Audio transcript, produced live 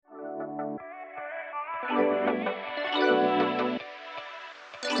What's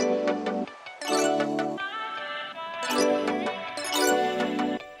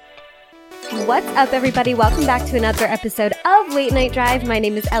up, everybody? Welcome back to another episode of Late Night Drive. My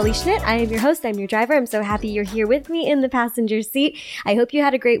name is Ellie Schnitt. I am your host. I'm your driver. I'm so happy you're here with me in the passenger seat. I hope you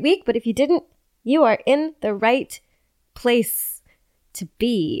had a great week, but if you didn't, you are in the right place to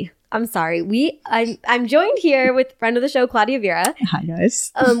be. I'm sorry. I'm joined here with friend of the show, Claudia Vera. Hi,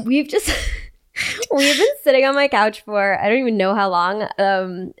 guys. We've been sitting on my couch for I don't even know how long.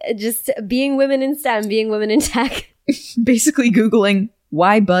 Just being women in STEM, being women in tech. Basically Googling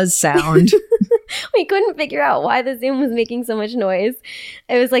why buzz sound. We couldn't figure out why the Zoom was making so much noise.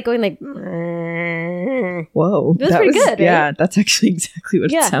 It was like going like. Whoa, it was pretty good, right? Yeah, that's actually exactly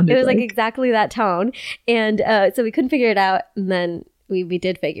what it sounded like. It was like exactly that tone, and so we couldn't figure it out, and then we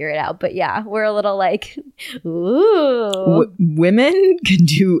did figure it out. But yeah, we're a little like, ooh, women can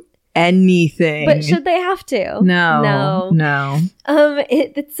do anything, but should they have to? No.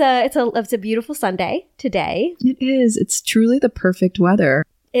 It's a beautiful Sunday today. It is. It's truly the perfect weather.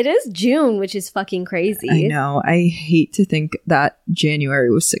 It is June, which is fucking crazy. I know. I hate to think that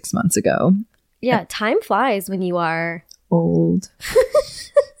January was 6 months ago. Yeah, time flies when you are old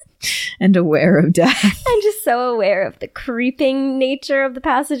and aware of death. I'm just so aware of the creeping nature of the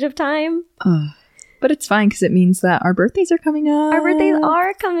passage of time. But it's fine because it means that our birthdays are coming up. Our birthdays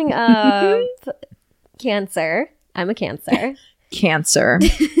are coming up. Cancer. I'm a Cancer. Cancer.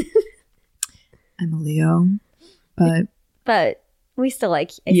 I'm a Leo. But we still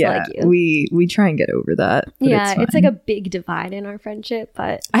like you. We try and get over that. Yeah, it's like a big divide in our friendship,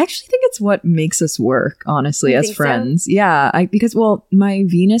 but I actually think it's what makes us work, honestly, as friends. So? Yeah, because my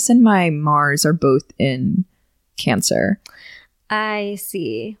Venus and my Mars are both in Cancer. I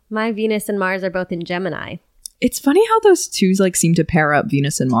see. My Venus and Mars are both in Gemini. It's funny how those two seem to pair up,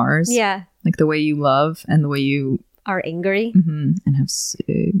 Venus and Mars. Yeah. Like the way you love and the way you are angry. Mm-hmm, and have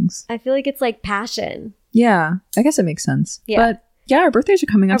SIGs. I feel like it's like passion. Yeah, I guess it makes sense. Yeah. But yeah, our birthdays are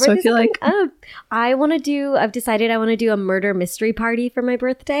coming up, so I feel like I've decided I want to do a murder mystery party for my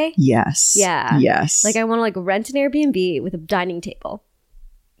birthday. Yes. Yeah. Yes. Like I want to rent an Airbnb with a dining table.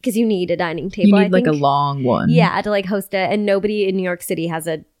 Because you need a dining table. You need a long one. Yeah, to host it. And nobody in New York City has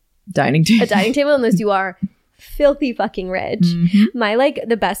a dining table. A dining table unless you are filthy fucking rich. Mm-hmm.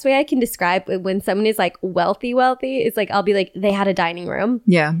 The best way I can describe when someone is wealthy is I'll be like, they had a dining room.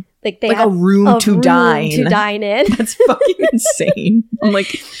 Yeah. They had a room to dine in. That's fucking insane. I'm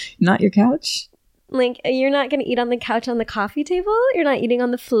like, not your couch? You're not going to eat on the couch on the coffee table? You're not eating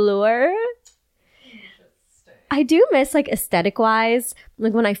on the floor? I do miss aesthetic wise.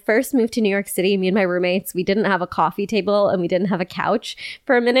 When I first moved to New York City, me and my roommates, we didn't have a coffee table and we didn't have a couch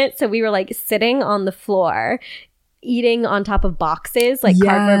for a minute. So we were sitting on the floor, eating on top of boxes,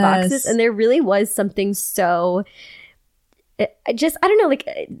 cardboard boxes. And there really was something so... I don't know,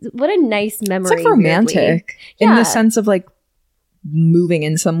 what a nice memory. It's romantic in the sense of moving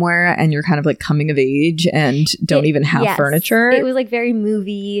in somewhere and you're kind of coming of age and don't even have furniture. It was very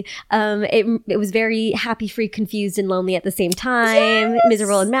movie. It was very happy, free, confused, and lonely at the same time. Yes.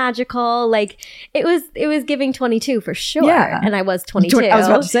 Miserable and magical. It was giving 22 for sure. Yeah. And I was 22. I was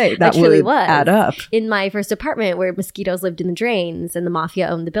about to say that would add up. In my first apartment where mosquitoes lived in the drains and the mafia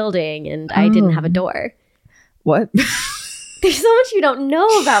owned the building and I didn't have a door. What? There's so much you don't know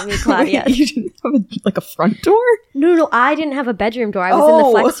about me, Claudia. Wait, you didn't have a front door? No, I didn't have a bedroom door. I was in the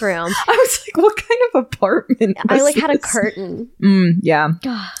flex room. I was like, what kind of apartment was had a curtain. Yeah.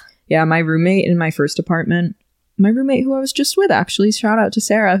 Yeah, my roommate in my first apartment, my roommate who I was just with, actually, shout out to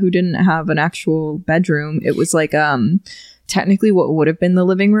Sarah, who didn't have an actual bedroom. It was technically what would have been the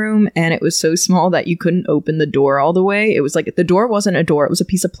living room, and it was so small that you couldn't open the door all the way. It was the door wasn't a door, it was a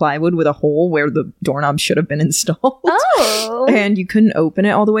piece of plywood with a hole where the doorknob should have been installed. Oh. And you couldn't open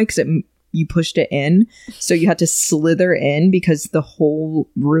it all the way because you pushed it in, so you had to slither in because the whole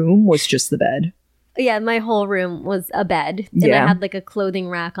room was just the bed. Yeah, my whole room was a bed, and I had a clothing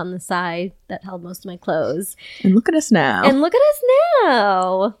rack on the side that held most of my clothes. And look at us now.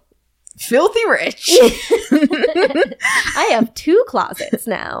 Filthy rich. I have 2 closets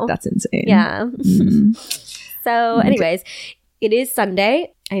now. That's insane. Yeah. Mm-hmm. So anyways, it is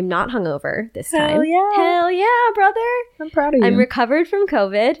Sunday. I'm not hungover this time. Hell yeah, brother. I'm proud of you. I'm recovered from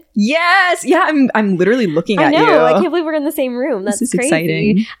COVID. Yes. Yeah, I'm literally looking at you. I know. I can't believe we're in the same room. That's this is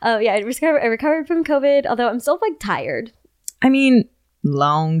crazy. Exciting. Oh, yeah. I recovered from COVID, although I'm still tired. I mean,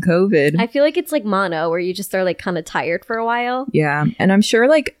 long COVID. I feel like it's mono, where you just are kind of tired for a while. Yeah. And I'm sure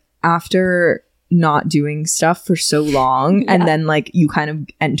after not doing stuff for so long and then you kind of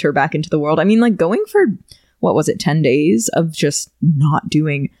enter back into the world. I mean, going for, what was it, 10 days of just not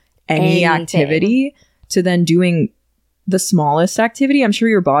doing any activity to then doing the smallest activity, I'm sure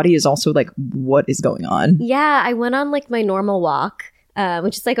your body is also like, what is going on? Yeah, I went on like my normal walk,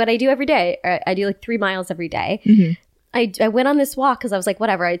 which is like what I do every day. I do like 3 miles every day. Mm-hmm. I went on this walk because I was like,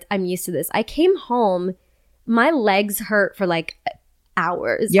 whatever, I'm used to this. I came home, my legs hurt for like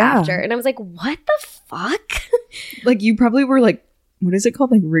hours after. And I was like, what the fuck? Like you probably were like, what is it called?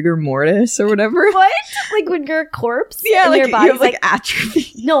 Like rigor mortis or whatever? What? Like when you're a corpse? Yeah, and like your body's you have like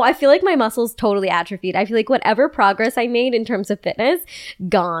atrophy. No, I feel like my muscles totally atrophied. I feel like whatever progress I made in terms of fitness,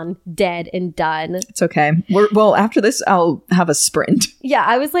 gone, dead, and done. It's okay. Well, after this, I'll have a sprint. Yeah,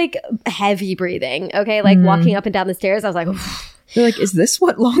 I was like heavy breathing. Okay, like walking up and down the stairs, I was like, you're like, is this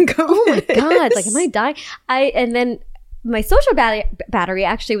what long COVID oh my god, like am I dying? And then my social battery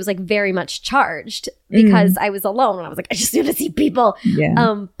actually was like very much charged because I was alone and I was like, I just need to see people.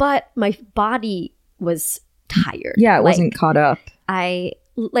 Yeah. But my body was tired. Yeah, it wasn't caught up.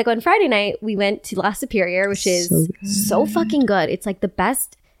 Like on Friday night, we went to La Superior, which is so fucking good. It's like the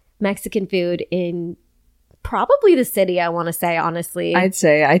best Mexican food in probably the city, I want to say, honestly. I'd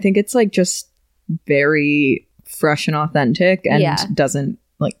say. I think it's like just very fresh and authentic and doesn't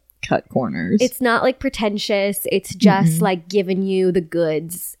like cut corners. It's not like pretentious. It's just like giving you the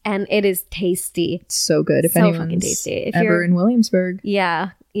goods, and it is tasty. It's so good. If anyone's fucking tasty. If you're in Williamsburg.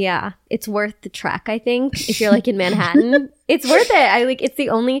 Yeah. It's worth the trek, I think. If you're like in Manhattan, it's worth it.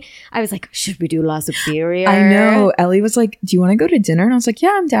 I was like, should we do La Superior? I know. Ellie was like, do you want to go to dinner? And I was like,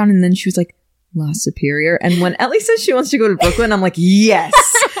 yeah, I'm down. And then she was like, La Superior. And when Ellie says she wants to go to Brooklyn, I'm like, yes,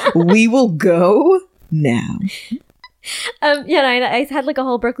 we will go now. I had like a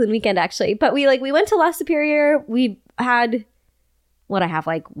whole Brooklyn weekend actually, but we went to La Superior. We had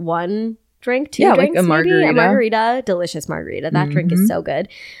like one drink, two drinks, like a margarita, delicious margarita. That drink is so good.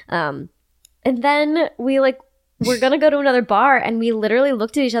 And then we're gonna go to another bar, and we literally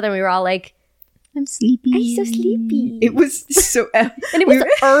looked at each other and we were all like, I'm sleepy. I'm so sleepy. It was so and it was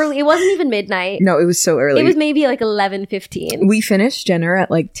early. It wasn't even midnight. No, it was so early. It was maybe like 11:15. We finished dinner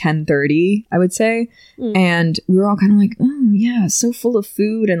at like 10:30, I would say. And we were all kind of like, oh yeah, so full of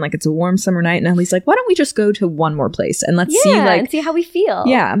food, and like it's a warm summer night. And Ellie's like, why don't we just go to one more place and let's see how we feel.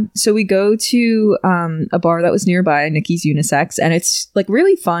 Yeah. So we go to a bar that was nearby, Nikki's Unisex, and it's like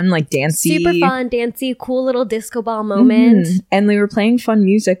really fun, like dancey. Super fun, dancey, cool little disco ball moment. And they were playing fun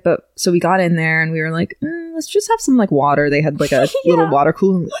music, so we got in there and we were like, let's just have some like water. They had like a little water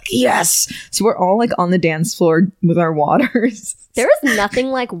cooler. And we're like, yes. So we're all like on the dance floor with our waters. There is nothing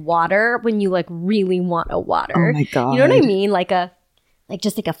like water when you like really want a water. Oh my god. You know what I mean? Like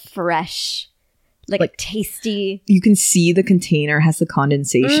just a fresh, like tasty. You can see the container has the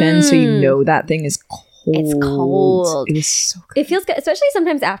condensation, so you know that thing is cold. It's cold. It was so good. It feels good, especially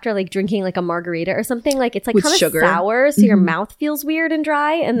sometimes after like drinking like a margarita or something. Like it's like with kind of sugar. Sour, so your mouth feels weird and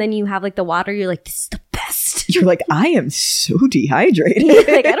dry, and then you have like the water. You're like, this is the best. You're like, I am so dehydrated.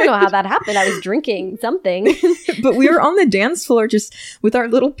 Like I don't know how that happened. I was drinking something. But we were on the dance floor just with our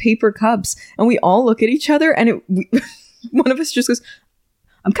little paper cups, and we all look at each other, and one of us just goes,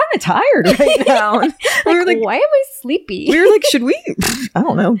 I'm kind of tired right now. And we were like, why am I sleepy? We were like, should we, I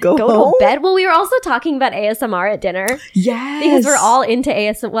don't know, go home? To bed? Well, we were also talking about ASMR at dinner. Yes. Because we're all into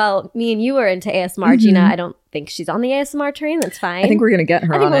ASMR. Well, me and you are into ASMR. Gina, I don't think she's on the ASMR train. That's fine. I think we're going to get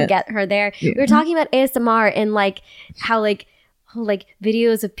her on it. I think we'll get her there. Yeah. We were talking about ASMR and like how like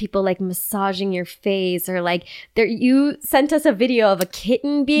videos of people like massaging your face, or like you sent us a video of a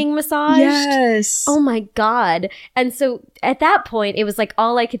kitten being massaged. Yes. Oh my god. And so at that point it was like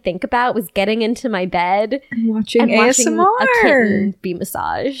all I could think about was getting into my bed and watching ASMR, a kitten be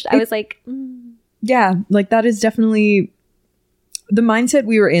massaged. I was like, yeah, like that is definitely the mindset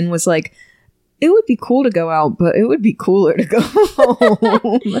we were in. Was like, it would be cool to go out, but it would be cooler to go home.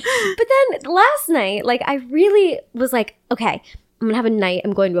 But then last night, like I really was like, okay, I'm going to have a night.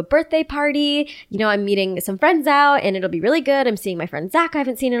 I'm going to a birthday party. You know, I'm meeting some friends out and it'll be really good. I'm seeing my friend Zach I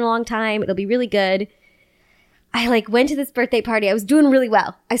haven't seen in a long time. It'll be really good. I like went to this birthday party. I was doing really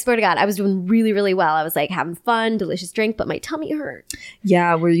well. I swear to God, I was doing really, really well. I was like having fun, delicious drink, but my tummy hurt.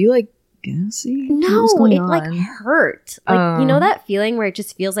 Yeah. Were you like gassy? No, it like hurt. Like, you know that feeling where it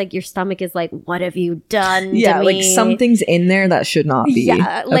just feels like your stomach is like, what have you done yeah, to like me? something's in there that should not be.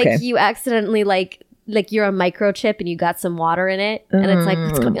 Yeah, like you accidentally like you're a microchip and you got some water in it and it's like,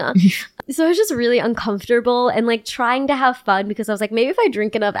 what's going on? So I was just really uncomfortable and like trying to have fun because I was like, maybe if I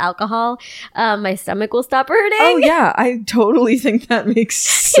drink enough alcohol, my stomach will stop hurting. Oh yeah, I totally think that makes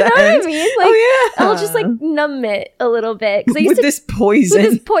sense. You know what I mean? Like, oh yeah, I'll just like numb it a little bit. With this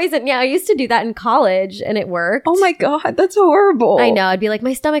poison. Yeah, I used to do that in college and it worked. Oh my god, that's horrible. I know. I'd be like,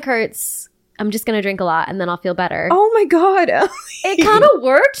 my stomach hurts. I'm just gonna drink a lot and then I'll feel better. Oh my God. It kind of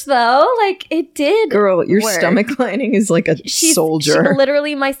worked though. Like it did. Girl, your work. stomach lining is like a soldier.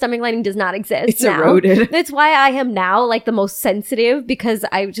 Literally, my stomach lining does not exist. It's now. eroded. That's why I am now like the most sensitive, because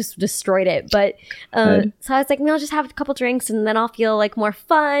I just destroyed it. But so I was like, I'll just have a couple drinks and then I'll feel like more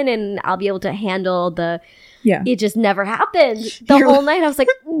fun and I'll be able to handle the. Yeah. It just never happened. The whole night I was like,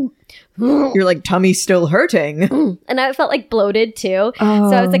 you're like, tummy's still hurting. And I felt like bloated too. Oh.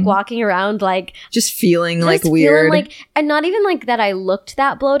 So I was like walking around like just feeling like feeling weird. like, and not even like that I looked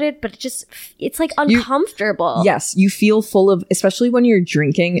that bloated, but it's like uncomfortable. Yes, you feel full of, especially when you're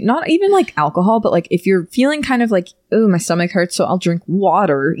drinking, not even like alcohol, but like if you're feeling kind of like, oh, my stomach hurts, so I'll drink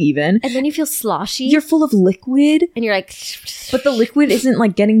water even. And then you feel sloshy. You're full of liquid. And you're like, but the liquid isn't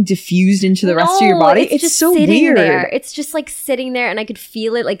like getting diffused into the rest of your body. It's just so sitting weird. There. It's just like sitting there and I could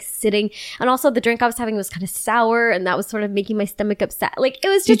feel it like sitting. And also the drink I was having was kind of sour and that was sort of making my stomach upset. Like it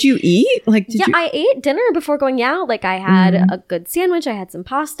was just. Did you eat? Like, I ate dinner before going out. Like I had a good sandwich. I had some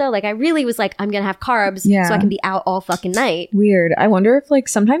pasta. Like I really was like, I'm going to have carbs so I can be out all fucking night. Weird. I wonder if like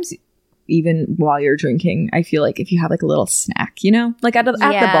sometimes even while you're drinking, I feel like if you have like a little snack, you know, like at the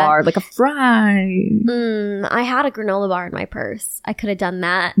bar, like a fry. I had a granola bar in my purse. I could have done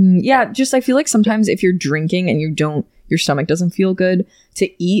that. Yeah, just I feel like sometimes if you're drinking and your stomach doesn't feel good,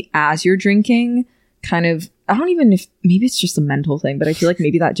 to eat as you're drinking kind of, I don't even if maybe it's just a mental thing, but I feel like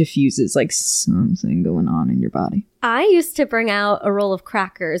maybe that diffuses like something going on in your body. I used to bring out a roll of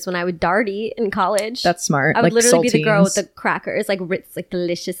crackers when I would darty in college. That's smart. I would like literally saltines. be the girl with the crackers, like Ritz, like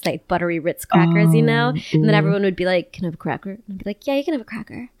delicious, like buttery Ritz crackers, you know? And then everyone would be like, can I have a cracker? And I'd be like, yeah, you can have a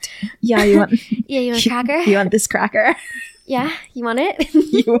cracker. Yeah, you want yeah, you want a cracker? You want this cracker? Yeah, you want it?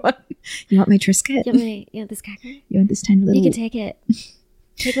 you want my Triscuit? You want this cracker? You want this tiny little... You can take it.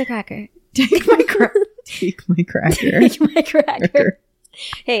 Take my cracker. Take my cracker. Take my cracker. Take my cracker.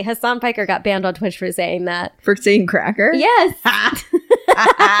 Hey, Hassan Piker got banned on Twitch for saying that. For saying cracker? Yes.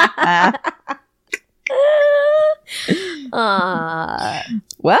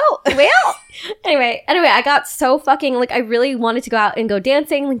 Well. Anyway, I got so fucking like I really wanted to go out and go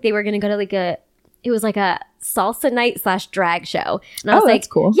dancing. Like they were gonna go to like it was like a salsa night / drag show. And I was like, that's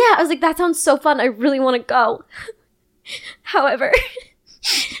cool. Yeah, I was like, that sounds so fun. I really want to go. However,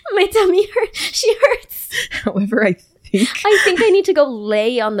 my tummy hurts. She hurts. However, I think I need to go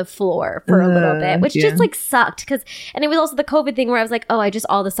lay on the floor for a little bit, which just like sucked and it was also the COVID thing where I was like, oh, I just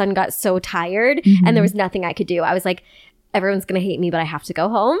all of a sudden got so tired and there was nothing I could do. I was like, everyone's gonna hate me, but I have to go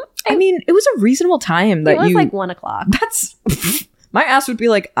home. I mean, it was a reasonable time that it was like 1:00. That's my ass would be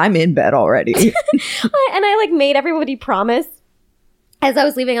like, I'm in bed already. And I like made everybody promise. As I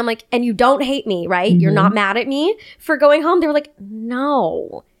was leaving, I'm like, and you don't hate me, right? You're not mad at me for going home. They were like,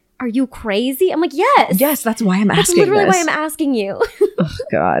 no. Are you crazy? I'm like, yes. Yes, that's why I'm asking. That's literally why I'm asking you. Oh,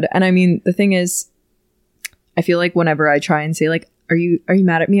 God. And I mean, the thing is, I feel like whenever I try and say like, are you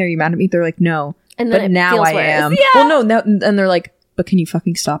mad at me? Are you mad at me? They're like, no. And then but now I am. Yeah. Well, no. And they're like, but can you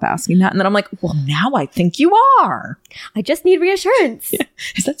fucking stop asking that? And then I'm like, well, now I think you are. I just need reassurance. Yeah.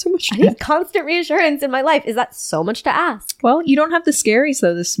 Is that so much? I need constant reassurance in my life. Is that so much to ask? Well, you don't have the scaries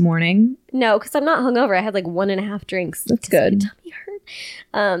though this morning. No, because I'm not hungover. I had like 1.5 drinks. That's good. My tummy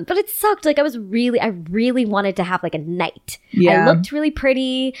hurt. But it sucked. Like I really wanted to have like a night. Yeah. I looked really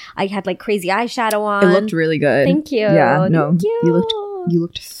pretty. I had like crazy eyeshadow on. It looked really good. Thank you. Yeah. No. Thank you. You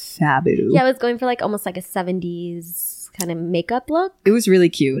looked fabulous. Yeah, I was going for like almost like a 70s kind of makeup look. It was really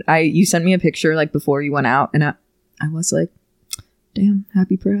cute. You sent me a picture like before you went out, and I was like, damn,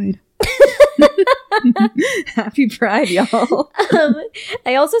 happy Pride. Happy Pride, y'all.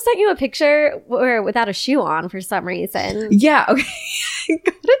 I also sent you a picture without a shoe on for some reason. Yeah, okay. I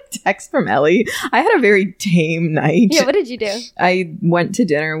got a text from Ellie. I had a very tame night. Yeah, what did you do? I went to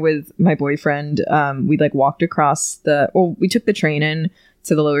dinner with my boyfriend. We like walked across we took the train in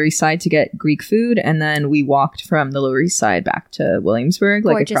to the Lower East Side to get Greek food, and then we walked from the Lower East Side back to Williamsburg,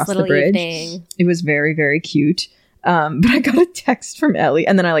 like gorgeous across little the bridge. Evening. It was very, very cute. But I got a text from Ellie,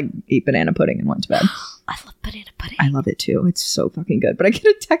 and then I like ate banana pudding and went to bed. I love banana pudding. I love it too. It's so fucking good. But I get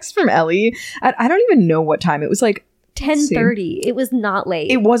a text from Ellie at I don't even know what time. It was like 10:30. It was not late.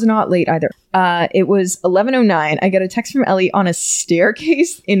 It was not late either. It was 11:09. I get a text from Ellie on a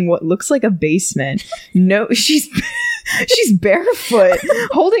staircase in what looks like a basement. No, she's barefoot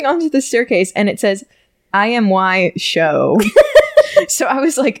holding onto the staircase, and it says, IMY show. So I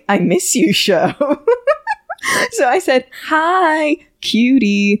was like, I miss you, show. So I said, hi,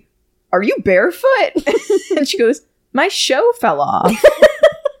 cutie. Are you barefoot? And she goes, my show fell off.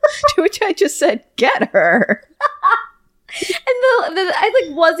 To which I just said, get her. And I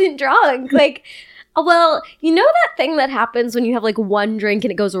like wasn't drunk. Like Well, you know that thing that happens when you have like one drink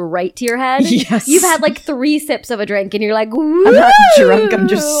and it goes right to your head? Yes. You've had like 3 sips of a drink and you're like, woo! I'm not drunk, I'm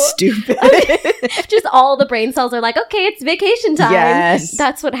just stupid. Just all the brain cells are like, okay, it's vacation time. Yes.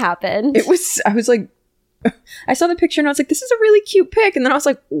 That's what happened. I was like, I saw the picture and I was like, this is a really cute pic. And then I was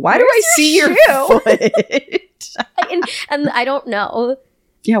like, why do I see your foot? and I don't know.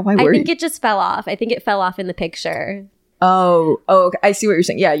 Yeah, why were I you? think it just fell off. I think it fell off in the picture. Oh, okay. I see what you're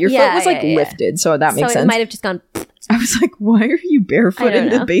saying. Yeah, your foot was like lifted, so that makes sense. It might have just gone. I was like, why are you barefoot in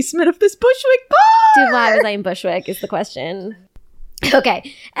the basement of this Bushwick bar? Dude, why was I in Bushwick is the question.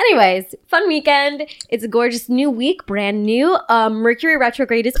 Okay. Anyways, fun weekend. It's a gorgeous new week, brand new. Mercury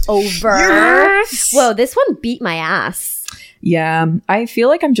retrograde is over. Yes! Whoa, this one beat my ass. Yeah, I feel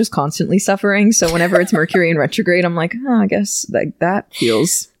like I'm just constantly suffering. So whenever it's Mercury in retrograde, I'm like, I guess that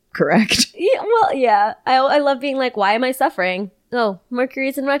feels correct. Yeah, well, yeah. I love being like, why am I suffering? Oh,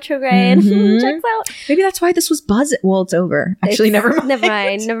 Mercury's in retrograde. Mm-hmm. Checks out. Maybe that's why this was buzz. Well, it's over. Actually, never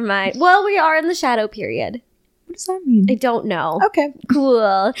mind. Never mind. Well, we are in the shadow period. What does that mean? I don't know. Okay.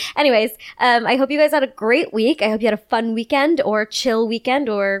 Cool. Anyways, I hope you guys had a great week. I hope you had a fun weekend or chill weekend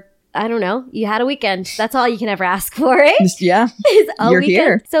or I don't know. You had a weekend. That's all you can ever ask for, right? Yeah. You're weekend.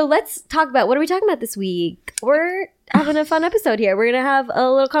 Here. So let's talk about, what are we talking about this week? We're having a fun episode here. We're going to have a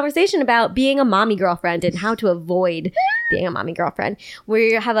little conversation about being a mommy girlfriend and how to avoid being a mommy girlfriend.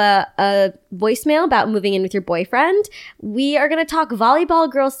 We have a voicemail about moving in with your boyfriend. We are going to talk Volleyball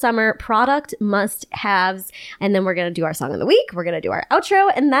Girls Summer product must-haves. And then we're going to do our song of the week. We're going to do our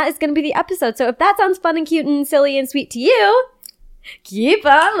outro. And that is going to be the episode. So if that sounds fun and cute and silly and sweet to you, keep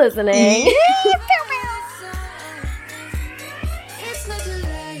on listening.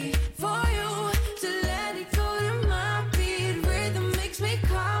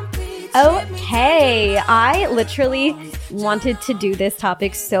 Okay, I literally wanted to do this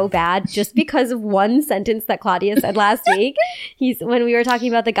topic so bad just because of one sentence that Claudia said last week. When we were talking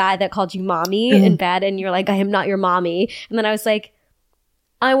about the guy that called you mommy in bed and you're like, I am not your mommy. And then I was like,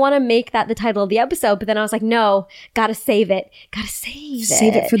 I want to make that the title of the episode, but then I was like, no, gotta save it.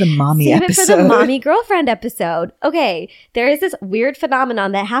 Save it for the mommy episode. Save it for the mommy girlfriend episode. Okay, there is this weird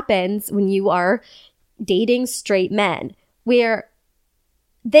phenomenon that happens when you are dating straight men where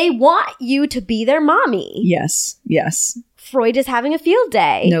they want you to be their mommy. Yes. Freud is having a field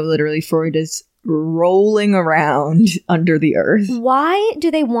day. No, literally, Freud is rolling around under the earth. Why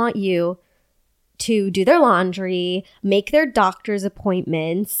do they want you to do their laundry, make their doctor's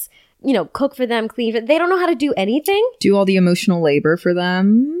appointments, cook for them, clean for them? They don't know how to do anything. Do all the emotional labor for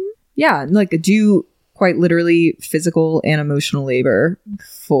them. Yeah, like do quite literally physical and emotional labor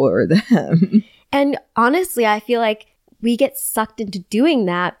for them. And honestly, I feel like we get sucked into doing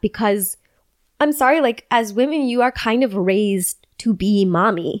that because, I'm sorry, like as women, you are kind of raised to be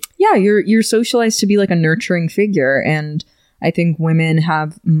mommy. Yeah, you're socialized to be like a nurturing figure. And I think women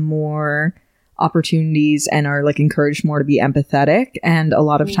have more opportunities and are like encouraged more to be empathetic. And a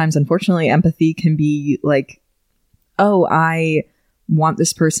lot of times, unfortunately, empathy can be like, oh, I want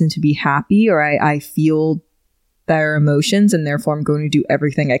this person to be happy, or I feel their emotions and therefore I'm going to do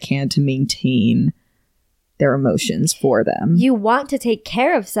everything I can to maintain their emotions for them. You want to take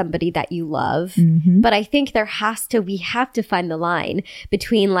care of somebody that you love, but I think we have to find the line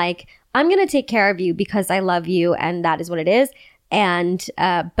between like, I'm going to take care of you because I love you and that is what it is. And,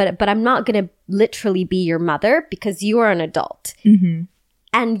 but I'm not going to literally be your mother because you are an adult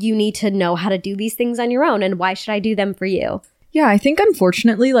and you need to know how to do these things on your own. And why should I do them for you? Yeah, I think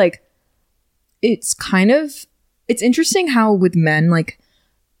unfortunately, like it's interesting how with men, like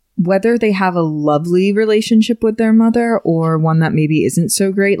whether they have a lovely relationship with their mother or one that maybe isn't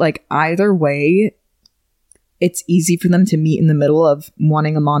so great, like either way, it's easy for them to meet in the middle of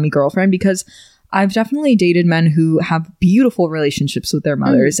wanting a mommy girlfriend, because I've definitely dated men who have beautiful relationships with their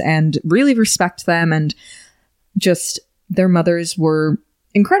mothers and really respect them, and just their mothers were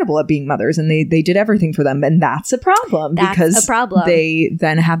incredible at being mothers and they did everything for them. And that's a problem because they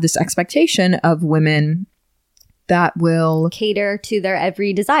then have this expectation of women that will cater to their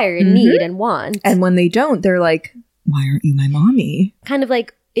every desire and need and want. And when they don't, they're like, why aren't you my mommy? Kind of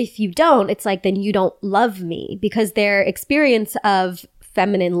like, if you don't, it's like, then you don't love me, because their experience of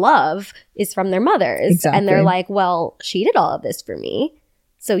feminine love is from their mothers. Exactly. And they're like, well, she did all of this for me,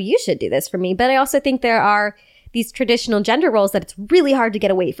 so you should do this for me. But I also think there are these traditional gender roles that it's really hard to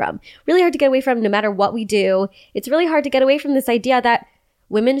get away from. Really hard to get away from no matter what we do. It's really hard to get away from this idea that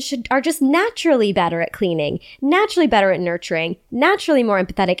women are just naturally better at cleaning, naturally better at nurturing, naturally more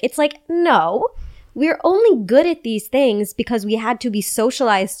empathetic. It's like, no, we're only good at these things because we had to be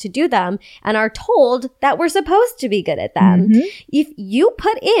socialized to do them and are told that we're supposed to be good at them. If you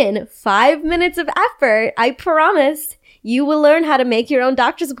put in 5 minutes of effort, I promise you will learn how to make your own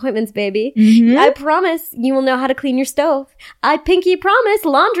doctor's appointments, baby. I promise you will know how to clean your stove. I pinky promise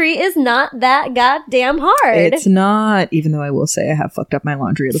laundry is not that goddamn hard. It's not, even though I will say I have fucked up my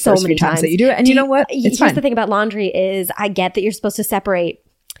laundry the first few times that you do it. And you know what? It's fine. Here's the thing about laundry is I get that you're supposed to separate.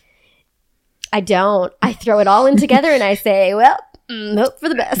 I don't. I throw it all in together and I say, well, hope for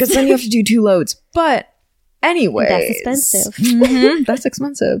the best. Because then you have to do 2 loads. But anyway. That's expensive. That's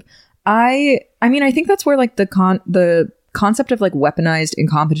expensive. I mean, I think that's where like the concept of like weaponized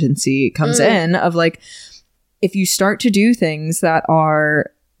incompetency comes in, of like, if you start to do things that are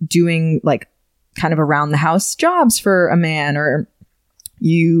doing like kind of around the house jobs for a man, or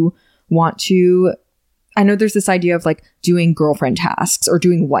you want to, I know there's this idea of like doing girlfriend tasks or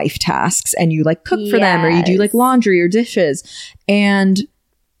doing wife tasks, and you like cook for them, or you do like laundry or dishes. And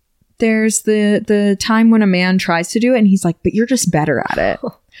there's the time when a man tries to do it and he's like, but you're just better at it.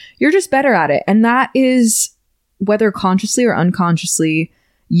 You're just better at it. And that is, whether consciously or unconsciously,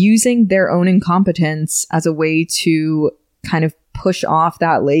 using their own incompetence as a way to kind of push off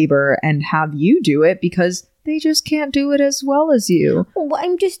that labor and have you do it because they just can't do it as well as you. Oh,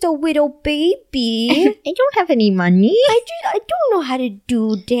 I'm just a little baby. I don't have any money. I don't know how to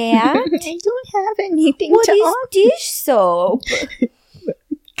do that. I don't have anything What to is offer. dish soap?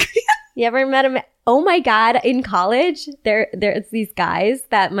 You ever met him? Oh my God. In college, there's these guys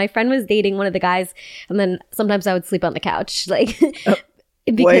that my friend was dating one of the guys. And then sometimes I would sleep on the couch. Like,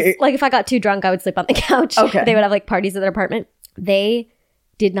 because like if I got too drunk, I would sleep on the couch. Okay. They would have like parties at their apartment. They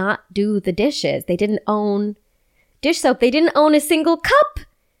did not do the dishes. They didn't own dish soap. They didn't own a single cup.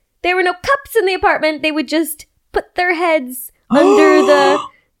 There were no cups in the apartment. They would just put their heads under the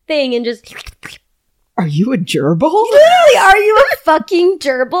thing and just... Are you a gerbil? Literally, are you a fucking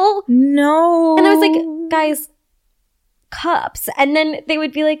gerbil? No. And I was like, guys, cups. And then they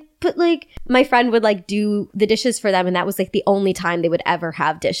would be like, but like, my friend would like do the dishes for them. And that was like the only time they would ever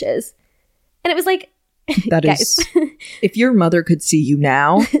have dishes. And it was like, that is, if your mother could see you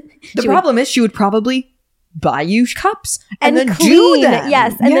now, the problem is she would probably buy you cups and then clean, do them.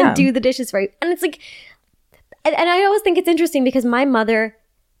 Yes, and then do the dishes for you. And it's like, and I always think it's interesting because my mother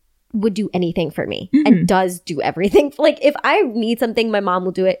would do anything for me and does do everything. Like if I need something, my mom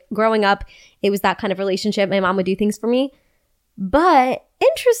will do it. Growing up, it was that kind of relationship. My mom would do things for me. But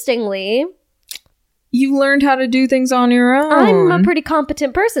interestingly, you learned how to do things on your own. I'm a pretty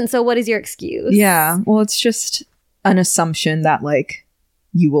competent person. So what is your excuse? Yeah. Well, it's just an assumption that like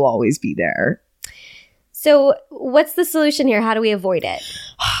you will always be there. So what's the solution here? How do we avoid it?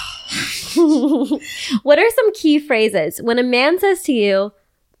 What are some key phrases when a man says to you,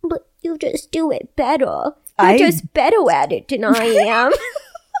 but you just do it better. You're just better at it than I am.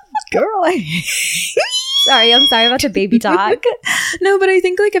 Girl, I'm sorry about the baby talk. No, but I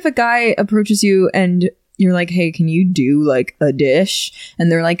think like if a guy approaches you and you're like, hey, can you do like a dish?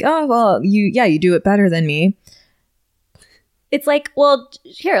 And they're like, oh, well, you do it better than me. It's like, well,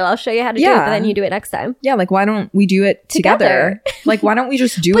 here, I'll show you how to do it, but then you do it next time. Yeah, like, why don't we do it together? Like, why don't we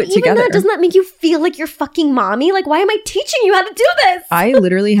just do it together? But even though, doesn't that make you feel like you're fucking mommy? Like, why am I teaching you how to do this? I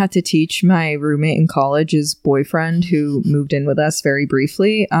literally had to teach my roommate in college's boyfriend, who moved in with us very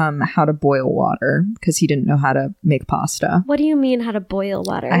briefly, how to boil water because he didn't know how to make pasta. What do you mean how to boil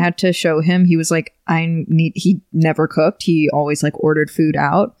water? I had to show him. He was like, he never cooked. He always like ordered food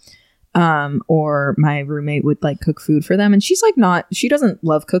out. Or my roommate would like cook food for them, and she doesn't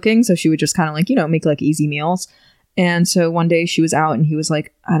love cooking, so she would just kind of like, make like easy meals. And so one day she was out and he was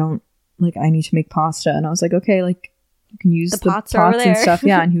like, I need to make pasta. And I was like, okay, like you can use the pots and stuff.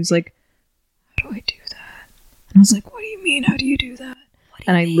 Yeah. And he was like, how do I do that? And I was like, what do you mean? How do you do that?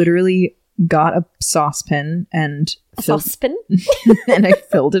 And I literally got a saucepan and and I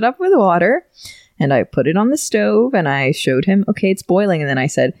filled it up with water and I put it on the stove and I showed him, okay, it's boiling. And then I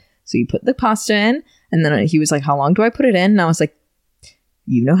said, so you put the pasta in, and then he was like, how long do I put it in? And I was like,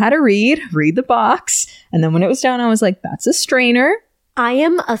 you know how to read the box. And then when it was down, I was like, that's a strainer. I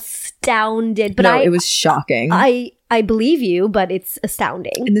am astounded. But it was shocking. I believe you, but it's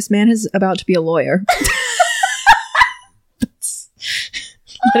astounding. And this man is about to be a lawyer.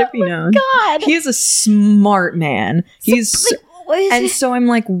 Let it be known. God. He is a smart man. So I'm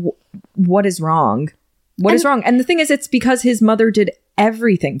like, what is wrong? What is wrong? And the thing is, it's because his mother did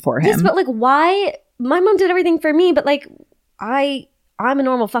everything for him. Yes, but like, why? My mom did everything for me, but like, I I'm a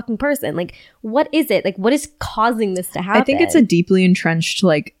normal fucking person. Like, what is it? Like, what is causing this to happen? I think it's a deeply entrenched,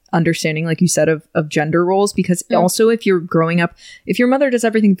 like, understanding, like you said, of gender roles, because also if you're growing up, if your mother does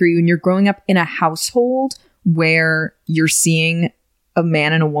everything for you and you're growing up in a household where you're seeing a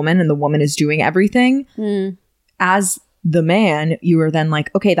man and a woman and the woman is doing everything, as the man, you are then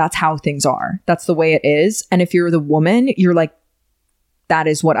like, okay, that's how things are. That's the way it is. And if you're the woman, you're like, that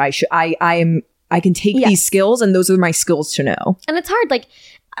is what I should, I can take these skills and those are my skills to know. And it's hard. Like,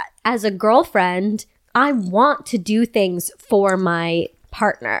 as a girlfriend, I want to do things for my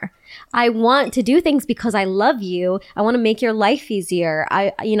partner. I want to do things because I love you. I want to make your life easier.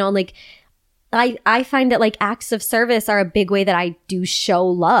 I find that like acts of service are a big way that I do show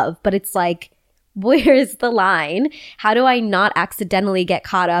love, but it's like, where's the line? How do I not accidentally get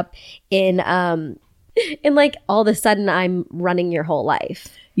caught up in like all of a sudden I'm running your whole life?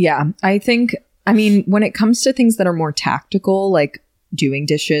 Yeah, I mean, when it comes to things that are more tactical, like doing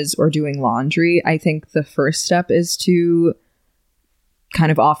dishes or doing laundry, I think the first step is to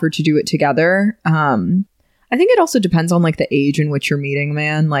kind of offer to do it together. I think it also depends on like the age in which you're meeting,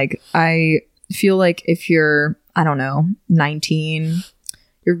 man. Like, I feel like if you're, I don't know, 19,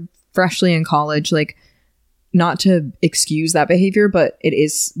 you're freshly in college, like, not to excuse that behavior, but it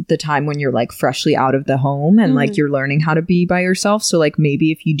is the time when you're like freshly out of the home and like you're learning how to be by yourself. So like maybe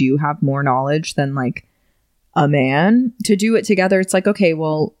if you do have more knowledge than like a man to do it together, it's like, okay,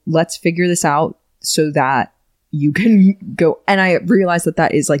 well, let's figure this out so that you can go. And I realize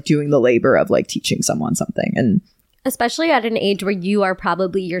that is like doing the labor of like teaching someone something. And especially at an age where you are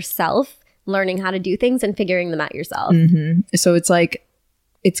probably yourself learning how to do things and figuring them out yourself. So it's like,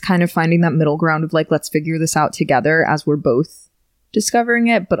 it's kind of finding that middle ground of like, let's figure this out together as we're both discovering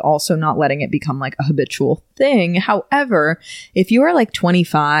it, but also not letting it become like a habitual thing. However, if you are like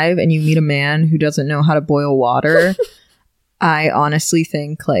 25 and you meet a man who doesn't know how to boil water, I honestly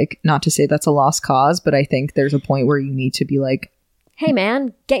think, like, not to say that's a lost cause, but I think there's a point where you need to be like, hey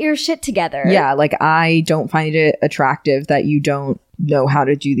man, get your shit together. Yeah, like, I don't find it attractive that you don't know how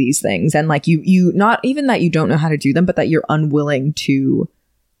to do these things. And like you not even that you don't know how to do them, but that you're unwilling to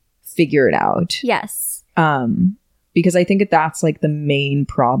figure it out. Yes. Because I think that's like the main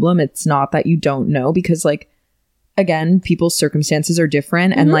problem. It's not that you don't know, because like, again, people's circumstances are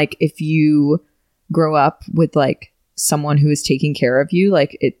different. And like, if you grow up with like someone who is taking care of you,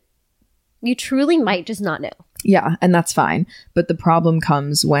 like you truly might just not know. Yeah. And that's fine. But the problem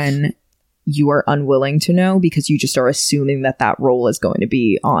comes when you are unwilling to know, because you just are assuming that role is going to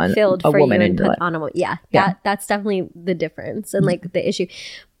be on filled a for woman you and in put on a woman. Yeah. That's definitely the difference and like the issue.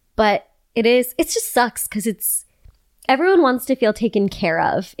 But it just sucks because everyone wants to feel taken care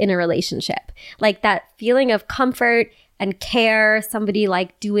of in a relationship. Like that feeling of comfort and care, somebody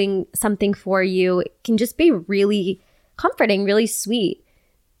like doing something for you can just be really comforting, really sweet.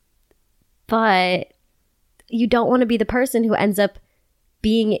 But you don't want to be the person who ends up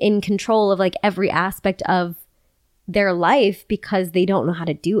being in control of like every aspect of their life because they don't know how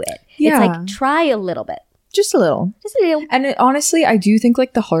to do it. Yeah. It's like, try a little bit. Just a little. And honestly, I do think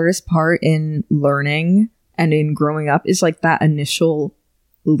like the hardest part in learning and in growing up is like that initial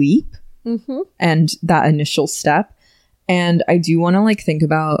leap and that initial step. And I do want to like think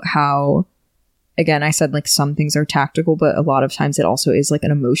about how, again, I said like some things are tactical, but a lot of times it also is like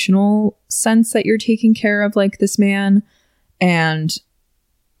an emotional sense that you're taking care of like this man. And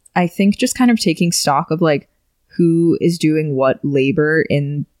I think just kind of taking stock of like who is doing what labor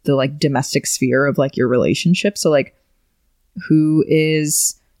in the like domestic sphere of like your relationship. So like who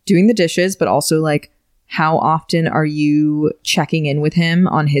is doing the dishes, but also like how often are you checking in with him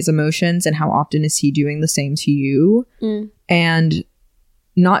on his emotions and how often is he doing the same to you? And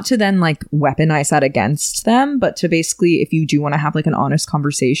not to then like weaponize that against them, but to basically, if you do want to have like an honest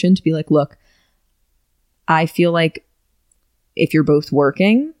conversation, to be like, look, I feel like if you're both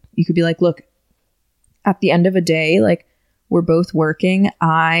working, you could be like, look, at the end of a day, like we're both working.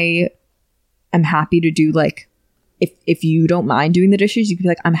 I am happy to do like, if you don't mind doing the dishes, you could be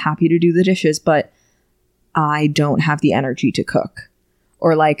like, I'm happy to do the dishes, but I don't have the energy to cook.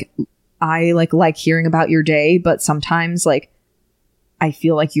 Or like, I like hearing about your day, but sometimes like I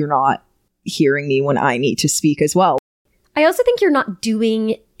feel like you're not hearing me when I need to speak as well. I also think you're not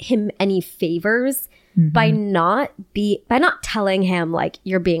doing him any favors by not telling him like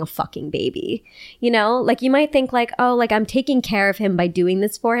you're being a fucking baby. You know, like you might think like, oh, like I'm taking care of him by doing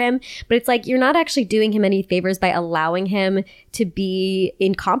this for him, but it's like you're not actually doing him any favors by allowing him to be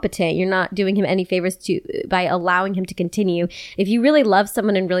incompetent. You're not doing him any favors by allowing him to continue. If you really love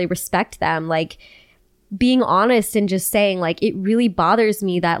someone and really respect them, like being honest and just saying like, it really bothers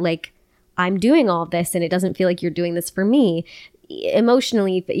me that like I'm doing all of this and it doesn't feel like you're doing this for me.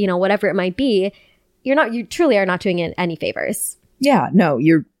 emotionally, you know, whatever it might be, you truly are not doing it any favors. Yeah, no,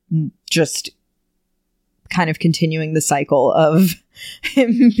 you're just kind of continuing the cycle of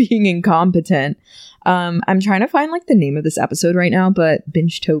him being incompetent. I'm trying to find like the name of this episode right now, but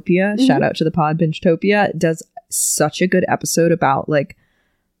Bingetopia, shout out to the pod Bingetopia, does such a good episode about like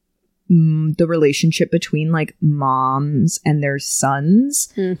the relationship between like moms and their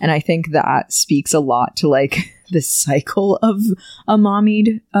sons. And I think that speaks a lot to like this cycle of a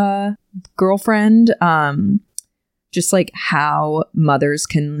mommied girlfriend. Just like how mothers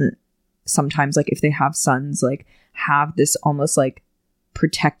can sometimes, like if they have sons, like have this almost like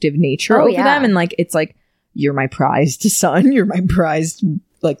protective nature over them, and like it's like, you're my prized son, you're my prized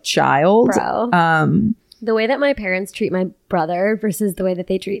like child. Bro, the way that my parents treat my brother versus the way that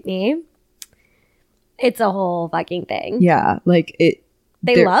they treat me, it's a whole fucking thing. Yeah, like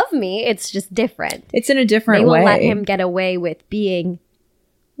they love me, it's just different. It's in a different way. They won't let him get away with being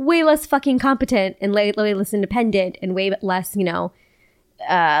way less fucking competent and way less independent and way less, you know,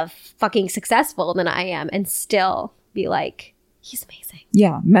 fucking successful than I am, and still be like, he's amazing.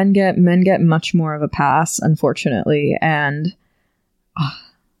 Yeah, men get much more of a pass, unfortunately, and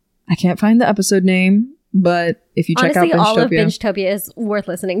I can't find the episode name, but if you check honestly, out Bingetopia, all of Bingetopia is worth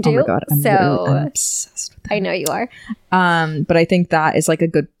listening to. Oh my god, I'm obsessed with that. I know you are. But I think that is like a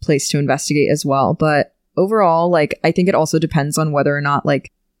good place to investigate as well. But overall, like I think it also depends on whether or not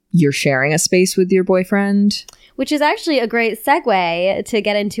like you're sharing a space with your boyfriend. Which is actually a great segue to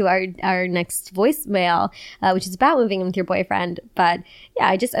get into our next voicemail, which is about moving in with your boyfriend. But yeah,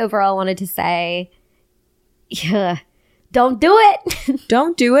 I just overall wanted to say, yeah, don't do it.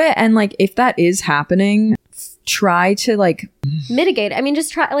 Don't do it. And like, if that is happening, try to like mitigate. I mean,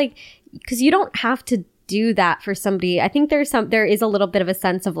 just try, like, because you don't have to do that for somebody. I think there is a little bit of a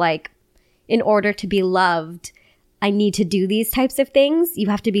sense of like, in order to be loved, I need to do these types of things. You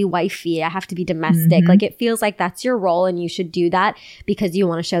have to be wifey. I have to be domestic. Like, it feels like that's your role and you should do that because you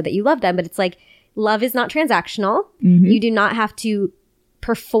want to show that you love them. But it's like, love is not transactional. You do not have to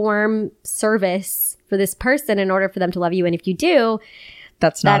perform service for this person in order for them to love you. And if you do,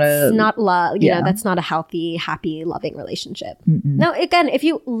 that's not love. You know, that's not a healthy, happy, loving relationship. Now, again, if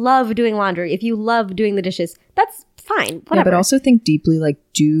you love doing laundry, if you love doing the dishes, that's fine. Whatever. Yeah, but also think deeply, like,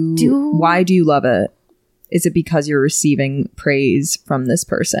 why do you love it? Is it because you're receiving praise from this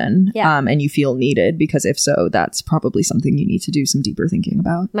person and you feel needed? Because if so, that's probably something you need to do some deeper thinking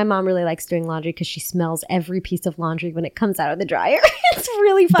about. My mom really likes doing laundry because she smells every piece of laundry when it comes out of the dryer. It's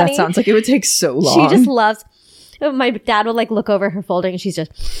really funny. That sounds like it would take so long. She just loves... My dad will like look over her folding and she's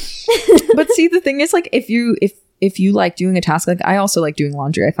just... But see, the thing is, like, if you like doing a task, like I also like doing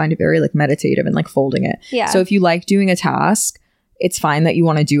laundry. I find it very like meditative and like folding it. Yeah. So if you like doing a task, it's fine that you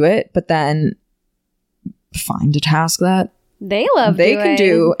want to do it, but then find a task that they can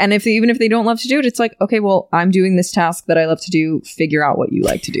do. And even if they don't love to do it, it's like, okay, well, I'm doing this task that I love to do. Figure out what you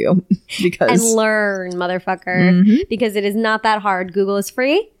like to do. And learn, motherfucker. Because it is not that hard. Google is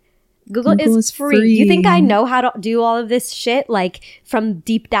free. Google is free. You think I know how to do all of this shit like from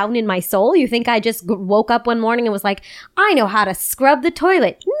deep down in my soul? You think I just woke up one morning and was like, I know how to scrub the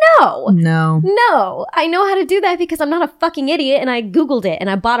toilet? No. I know how to do that because I'm not a fucking idiot and I Googled it and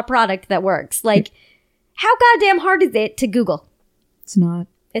I bought a product that works. Like, how goddamn hard is it to Google? It's not.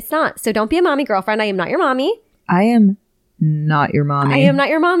 It's not. So don't be a mommy girlfriend. I am not your mommy. I am not your mommy. I am not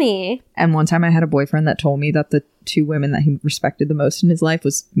your mommy. And one time I had a boyfriend that told me that the two women that he respected the most in his life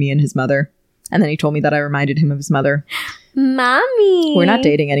was me and his mother. And then he told me that I reminded him of his mother. Mommy. We're not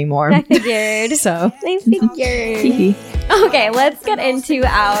dating anymore. I figured. So. I figured. Okay, let's get into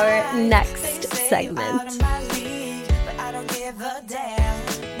our next segment.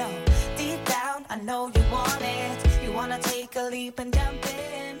 I know you want it. You want to take a leap and jump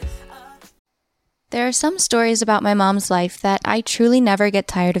in. There are some stories about my mom's life that I truly never get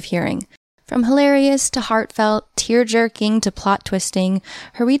tired of hearing. From hilarious to heartfelt, tear-jerking to plot-twisting,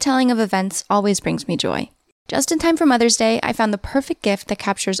 her retelling of events always brings me joy. Just in time for Mother's Day, I found the perfect gift that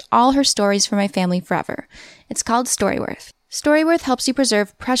captures all her stories for my family forever. It's called Storyworth. Storyworth helps you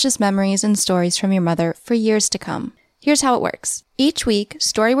preserve precious memories and stories from your mother for years to come. Here's how it works. Each week,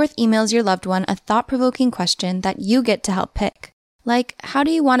 Storyworth emails your loved one a thought-provoking question that you get to help pick. Like, how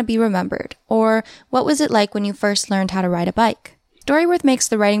do you want to be remembered? Or, what was it like when you first learned how to ride a bike? Storyworth makes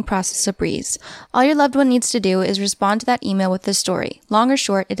the writing process a breeze. All your loved one needs to do is respond to that email with the story. Long or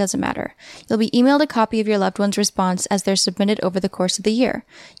short, it doesn't matter. You'll be emailed a copy of your loved one's response as they're submitted over the course of the year.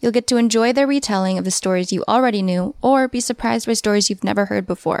 You'll get to enjoy their retelling of the stories you already knew, or be surprised by stories you've never heard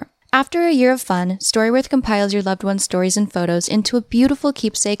before. After a year of fun, Storyworth compiles your loved one's stories and photos into a beautiful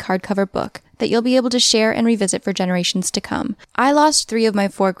keepsake hardcover book that you'll be able to share and revisit for generations to come. I lost 3 of my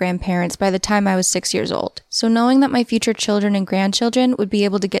 4 grandparents by the time I was 6 years old, so knowing that my future children and grandchildren would be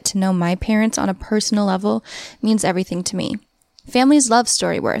able to get to know my parents on a personal level means everything to me. Families love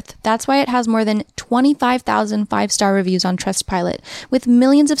Storyworth. That's why it has more than 25,000 5-star reviews on Trustpilot, with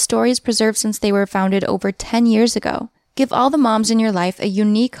millions of stories preserved since they were founded over 10 years ago. Give all the moms in your life a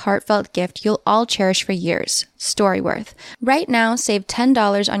unique, heartfelt gift you'll all cherish for years. Storyworth. Right now, save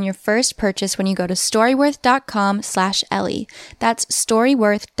 $10 on your first purchase when you go to storyworth.com/Ellie. That's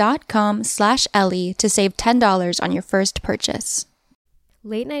storyworth.com/Ellie to save $10 on your first purchase.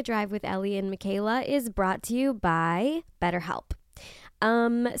 Late Night Drive with Ellie and Michaela is brought to you by BetterHelp.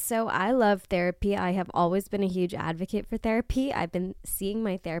 So I love therapy. I have always been a huge advocate for therapy. I've been seeing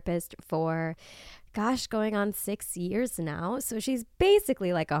my therapist for going on 6 years now. So she's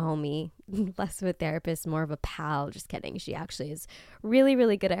basically like a homie, less of a therapist, more of a pal. Just kidding. She actually is really,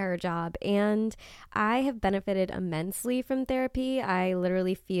 really good at her job. And I have benefited immensely from therapy. I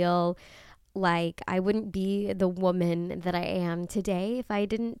literally feel like I wouldn't be the woman that I am today if I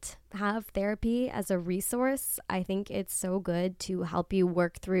didn't have therapy as a resource. I think it's so good to help you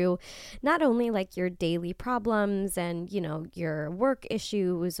work through not only like your daily problems and, you know, your work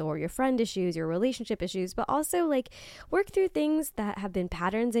issues or your friend issues, your relationship issues, but also like work through things that have been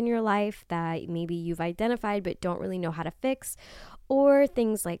patterns in your life that maybe you've identified but don't really know how to fix, or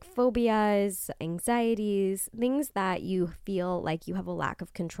things like phobias, anxieties, things that you feel like you have a lack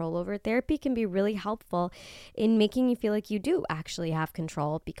of control over. Therapy can be really helpful in making you feel like you do actually have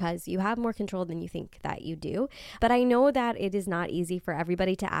control, because you have more control than you think that you do. But I know that it is not easy for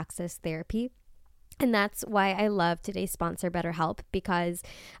everybody to access therapy. And that's why I love today's sponsor, BetterHelp, because,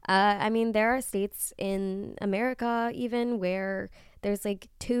 there are states in America even where there's like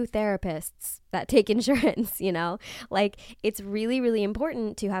 2 therapists that take insurance, you know, like it's really, really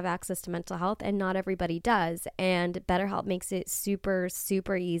important to have access to mental health, and not everybody does. And BetterHelp makes it super,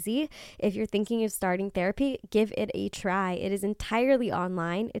 super easy. If you're thinking of starting therapy, give it a try. It is entirely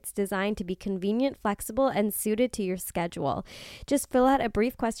online. It's designed to be convenient, flexible, and suited to your schedule. Just fill out a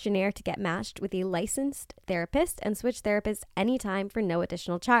brief questionnaire to get matched with a licensed therapist and switch therapists anytime for no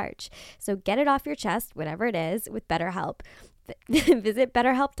additional charge. So get it off your chest, whatever it is, with BetterHelp. Visit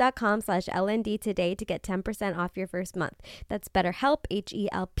betterhelp.com/LND today to get 10% off your first month. That's BetterHelp,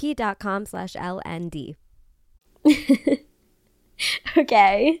 HELP.com/LND.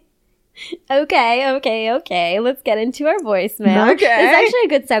 Okay. Let's get into our voicemail. Okay. This is actually a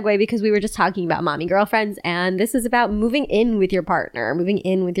good segue because we were just talking about mommy girlfriends, and this is about moving in with your partner, moving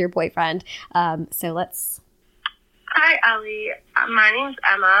in with your boyfriend. So let's... Hi, Ellie. My name's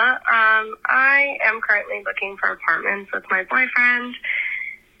Emma. I am currently looking for apartments with my boyfriend.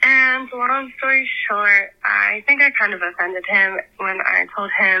 And long story short, I think I kind of offended him when I told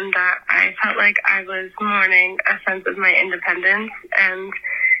him that I felt like I was mourning a sense of my independence. And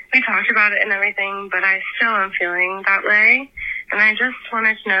we talked about it and everything, but I still am feeling that way. And I just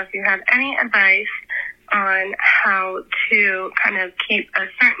wanted to know if you had any advice on how to kind of keep a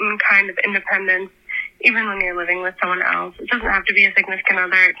certain kind of independence even when you're living with someone else. It doesn't have to be a significant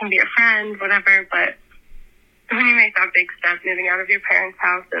other. It can be a friend, whatever. But when you make that big step, moving out of your parents'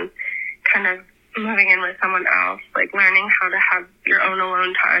 house and kind of moving in with someone else, like learning how to have your own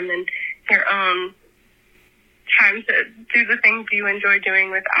alone time and your own time to do the things you enjoy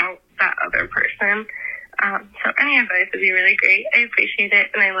doing without that other person. So any advice would be really great. I appreciate it,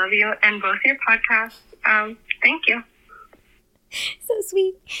 and I love you and both your podcasts. Thank you. So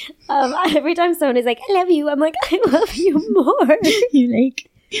sweet. Every time someone is like, I love you, I'm like, I love you more. You like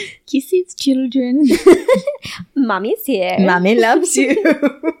kisses, children. Mommy's here. Mommy loves you.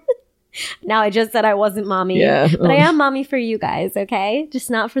 Now I just said I wasn't mommy. Yeah. But I am mommy for you guys, okay? Just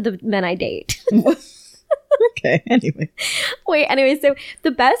not for the men I date. Okay, anyway. So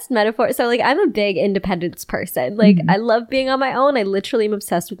the best metaphor, so like I'm a big independence person. Like I love being on my own. I literally am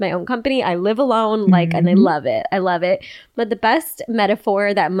obsessed with my own company. I live alone, like, and I love it. I love it. But the best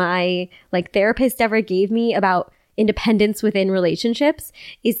metaphor that my like therapist ever gave me about independence within relationships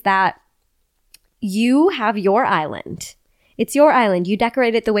is that you have your island. It's your island. You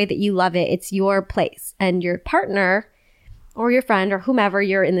decorate it the way that you love it. It's your place. And your partner or your friend or whomever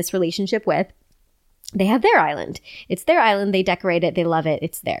you're in this relationship with they have their island. It's their island. They decorate it. They love it.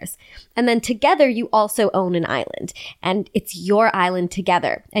 It's theirs. And then together, you also own an island. And it's your island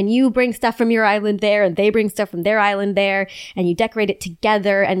together. And you bring stuff from your island there, and they bring stuff from their island there. And you decorate it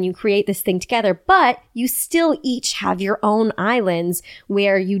together, and you create this thing together. But you still each have your own islands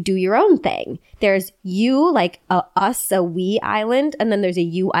where you do your own thing. There's you, like a us, a we island. And then there's a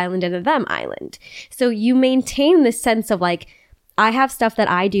you island and a them island. So you maintain this sense of like, I have stuff that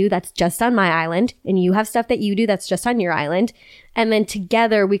I do that's just on my island, and you have stuff that you do that's just on your island. And then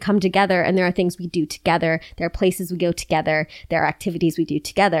together we come together, and there are things we do together. There are places we go together. There are activities we do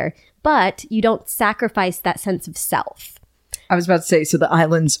together. But you don't sacrifice that sense of self. I was about to say, so the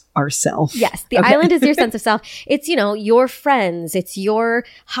islands are self. Yes, the island is your sense of self. It's, you know, your friends. It's your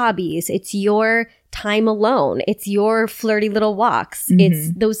hobbies. It's your time alone. It's your flirty little walks.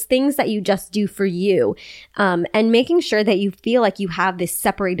 It's those things that you just do for you. And making sure that you feel like you have this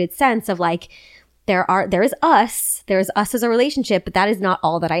separated sense of like, there is us as a relationship, but that is not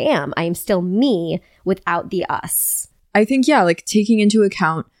all that I am. I am still me without the us. I think, yeah, like taking into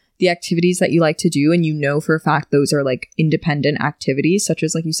account the activities that you like to do, and you know for a fact those are like independent activities, such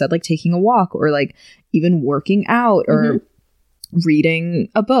as, like you said, like taking a walk or like even working out or reading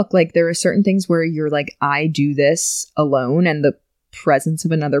a book. Like there are certain things where you're like, I do this alone, and the presence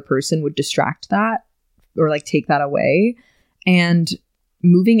of another person would distract that or like take that away. And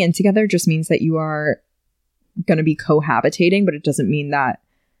moving in together just means that you are going to be cohabitating, but it doesn't mean that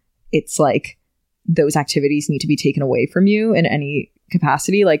it's like those activities need to be taken away from you in any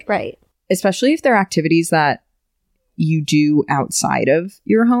capacity. Like, right. Especially if they're activities that you do outside of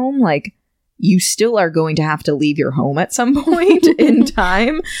your home, like you still are going to have to leave your home at some point in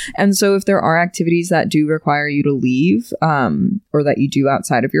time. And so if there are activities that do require you to leave, or that you do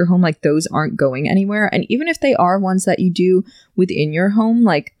outside of your home, like those aren't going anywhere. And even if they are ones that you do within your home,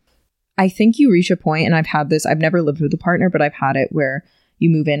 like I think you reach a point, and I've had this, I've never lived with a partner, but I've had it where you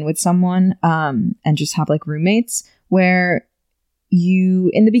move in with someone, and just have like roommates where you,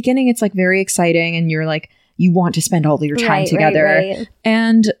 in the beginning, it's like very exciting, and you're like, you want to spend all of your time together. Right.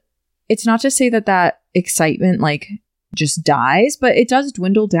 And it's not to say that that excitement like just dies, but it does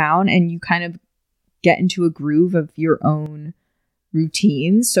dwindle down, and you kind of get into a groove of your own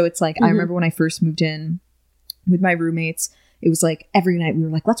routines. So it's like, I remember when I first moved in with my roommates, it was like every night we were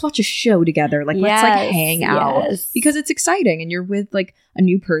like, let's watch a show together. Like, let's like hang out because it's exciting, and you're with like a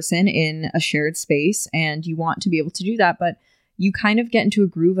new person in a shared space, and you want to be able to do that. But you kind of get into a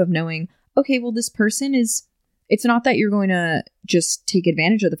groove of knowing, okay, well, this person is, it's not that you're going to just take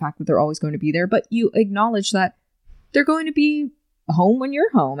advantage of the fact that they're always going to be there, but you acknowledge that they're going to be home when you're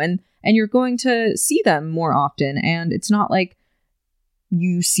home, and you're going to see them more often. And it's not like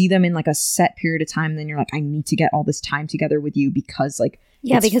you see them in like a set period of time, and then you're like, I need to get all this time together with you because like,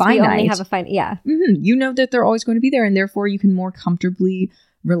 it's because finite. we only have a finite, You know that they're always going to be there, and therefore you can more comfortably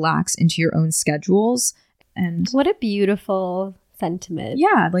relax into your own schedules. And what a beautiful sentiment.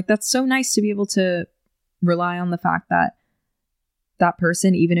 Yeah, like that's so nice to be able to rely on the fact that that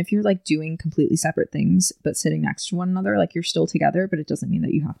person, even if you're like doing completely separate things but sitting next to one another, like you're still together, but it doesn't mean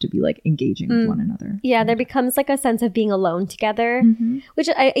that you have to be like engaging with one another. Yeah, there becomes like a sense of being alone together, which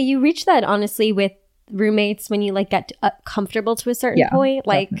you reach that honestly with roommates when you like get comfortable to a certain point.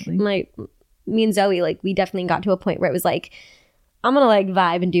 Like me and Zoe, like we definitely got to a point where it was like, I'm gonna like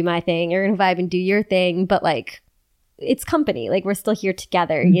vibe and do my thing, you're gonna vibe and do your thing, but like it's company, like we're still here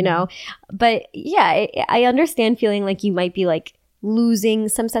together, you know. But yeah, I understand feeling like you might be like losing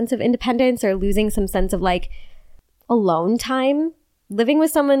some sense of independence or losing some sense of like alone time. Living with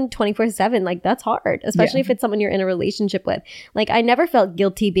someone 24/7, like that's hard, especially if it's someone you're in a relationship with. Like I never felt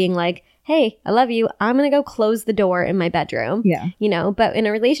guilty being like, hey, I love you, I'm gonna go close the door in my bedroom, you know. But in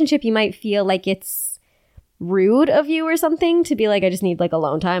a relationship you might feel like it's rude of you or something to be like, I just need like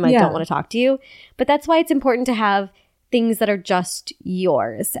alone time, I don't want to talk to you. But that's why it's important to have things that are just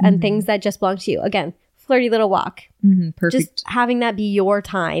yours and things that just belong to you. Again, flirty little walk. Perfect. Just having that be your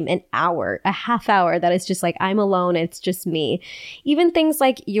time, an hour, a half hour that is just like, I'm alone, it's just me. Even things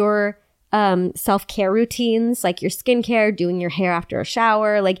like your self-care routines, like your skincare, doing your hair after a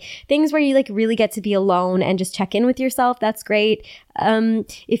shower, like things where you like really get to be alone and just check in with yourself. That's great.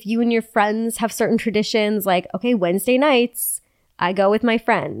 If you and your friends have certain traditions, like, okay, Wednesday nights, I go with my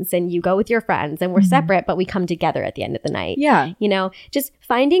friends and you go with your friends, and we're separate, but we come together at the end of the night. Yeah. You know, just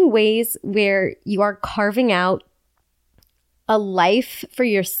finding ways where you are carving out a life for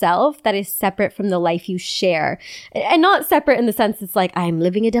yourself that is separate from the life you share. And not separate in the sense it's like, I'm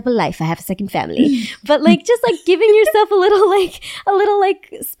living a double life, I have a second family. But like, just like giving yourself a little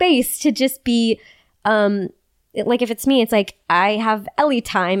space to just be like if it's me, it's like I have Ellie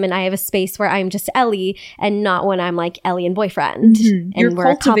time and I have a space where I'm just Ellie and not when I'm like Ellie and boyfriend. And You're we're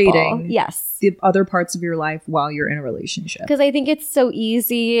a couple. cultivating Yes. the other parts of your life while you're in a relationship. Because I think it's so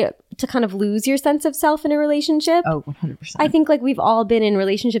easy to kind of lose your sense of self in a relationship. Oh, 100%. I think like we've all been in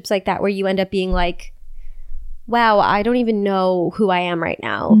relationships like that where you end up being like, wow, I don't even know who I am right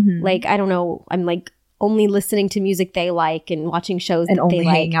now. Like, I don't know. I'm like only listening to music they like and watching shows and that only they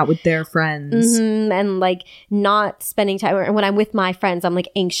hanging like. out with their friends. And like not spending time. Or when I'm with my friends, I'm like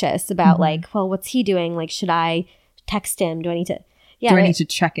anxious about like, well, what's he doing? Like, should I text him? Do I need to? Yeah. Do I need to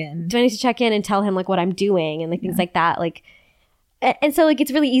check in? Do I need to check in and tell him like what I'm doing and like things like that? Like, and so like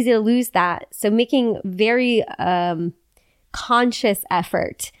it's really easy to lose that. So making very conscious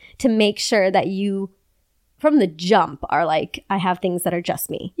effort to make sure that you from the jump are like, I have things that are just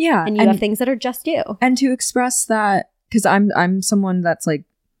me. Yeah. And you have things that are just you. And to express that, because I'm someone that's like,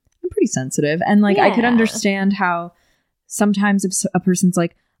 I'm pretty sensitive. And like, I could Yeah. understand how sometimes if a person's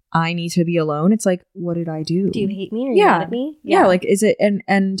like, I need to be alone, it's like, what did I do? Do you hate me? Are you mad at me? Yeah. Like, is it,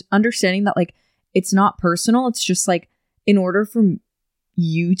 and understanding that like, it's not personal. It's just like, in order for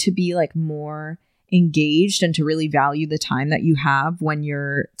you to be like more engaged and to really value the time that you have when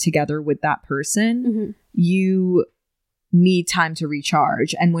you're together with that person, you need time to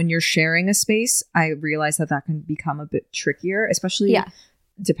recharge. And when you're sharing a space, I realize that that can become a bit trickier, especially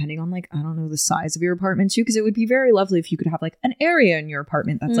depending on like, I don't know, the size of your apartment too, because it would be very lovely if you could have like an area in your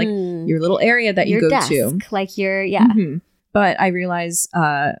apartment that's like your little area that you go desk, to. Like your, But I realize,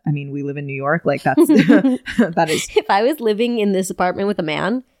 I mean, we live in New York, like that's, that is. If I was living in this apartment with a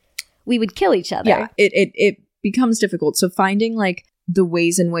man, we would kill each other. Yeah, it becomes difficult. So finding like the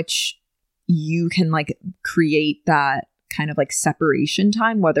ways in which you can like create that kind of like separation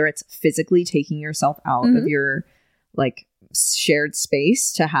time, whether it's physically taking yourself out of your like shared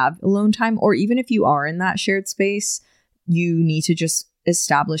space to have alone time, or even if you are in that shared space, you need to just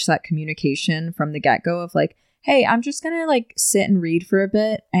establish that communication from the get-go of like, hey, I'm just gonna like sit and read for a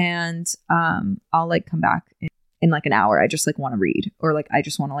bit and I'll like come back in like an hour. I just like want to read, or like I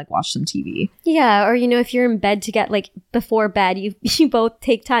just want to like watch some TV. Yeah, or you know, if you're in bed to get like before bed, you both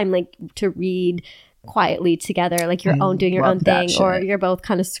take time like to read quietly together, like your own doing your own thing, or you're both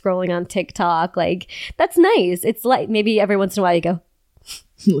kind of scrolling on TikTok. Like that's nice. It's like maybe every once in a while you go,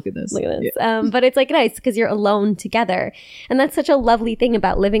 look at this. Yeah. But it's like nice because you're alone together. And that's such a lovely thing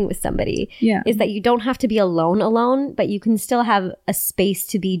about living with somebody. Yeah. Is that you don't have to be alone, but you can still have a space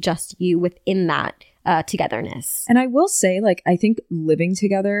to be just you within that togetherness. And I will say, like, I think living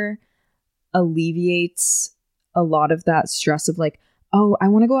together alleviates a lot of that stress of like, oh, I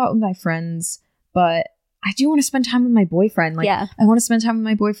want to go out with my friends, but I do want to spend time with my boyfriend. Like, I want to spend time with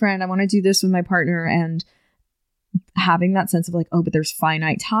my boyfriend. I want to do this with my partner. And having that sense of like, oh, but there's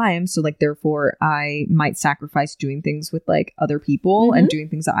finite time. So like, therefore I might sacrifice doing things with like other people and doing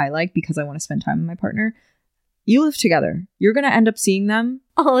things that I like because I want to spend time with my partner. You live together. You're going to end up seeing them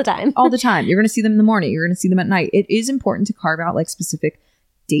all the time. All the time. You're going to see them in the morning. You're going to see them at night. It is important to carve out like specific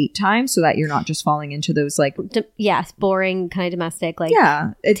date time so that you're not just falling into those like boring kind of domestic like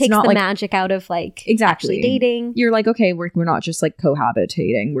it takes not the like, magic out of like exactly actually dating. You're like, okay, we're not just like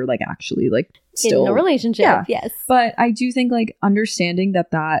cohabitating, we're like actually like still in a relationship. Yes. But I do think like understanding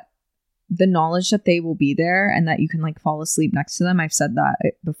that the knowledge that they will be there and that you can like fall asleep next to them, I've said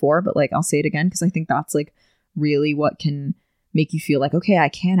that before, but like I'll say it again because I think that's like really what can make you feel like, okay, I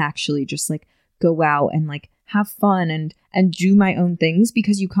can actually just like go out and like have fun and do my own things,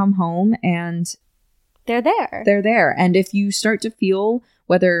 because you come home and they're there. And if you start to feel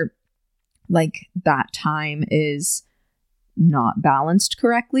whether like that time is not balanced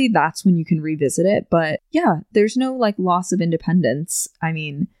correctly, that's when you can revisit it. But yeah, there's no like loss of independence. I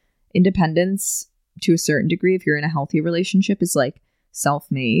mean, independence to a certain degree, if you're in a healthy relationship, is like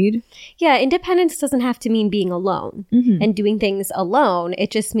self-made. Yeah, independence doesn't have to mean being alone and doing things alone.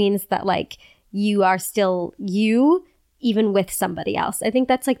 It just means that like you are still you, even with somebody else. I think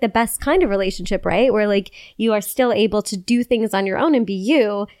that's like the best kind of relationship, right? Where like you are still able to do things on your own and be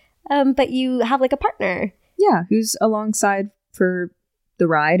you, but you have like a partner. Yeah, who's alongside for the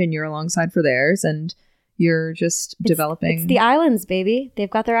ride and you're alongside for theirs, and you're just developing. It's the islands, baby. They've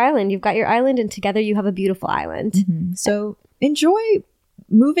got their island. You've got your island, and together you have a beautiful island. So enjoy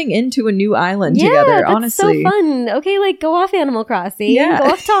moving into a new island together. That's honestly, so fun. Okay, like go off Animal Crossing. Yeah. Go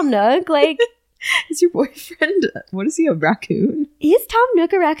off Tom Nook. Like, is your boyfriend? What is he? A raccoon? Is Tom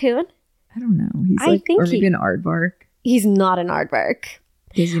Nook a raccoon? I don't know. He's I like, think or maybe an aardvark. He's not an aardvark.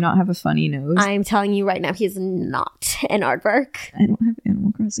 Does he not have a funny nose? I'm telling you right now, he's not an aardvark. I don't have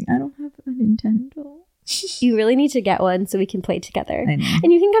Animal Crossing. I don't have a Nintendo. You really need to get one so we can play together. I know.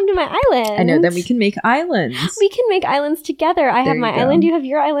 And you can come to my island. I know. Then we can make islands. We can make islands together. I have There my you go. island. You have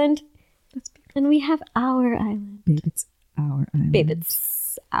your island. And we have our island. Babe, it's our island. Babe,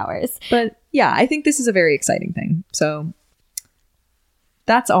 it's ours. But yeah, I think this is a very exciting thing. So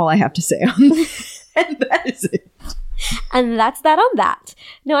that's all I have to say on this. And that is it. And that's that on that.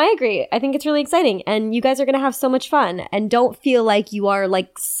 No, I agree. I think it's really exciting. And you guys are going to have so much fun. And don't feel like you are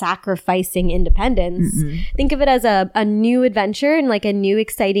like sacrificing independence. Mm-mm. Think of it as a new adventure and like a new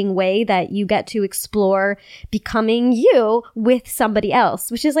exciting way that you get to explore becoming you with somebody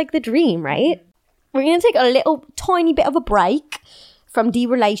else, which is like the dream, right? We're going to take a little tiny bit of a break from the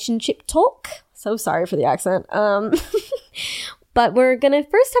relationship talk. So sorry for the accent. But we're going to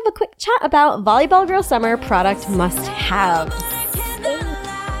first have a quick chat about Volleyball Girl Summer product must-haves.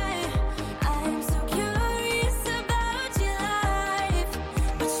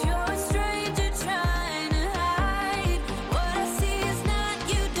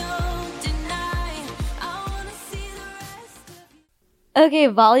 Okay,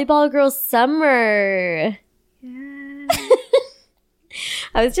 Volleyball Girl Summer.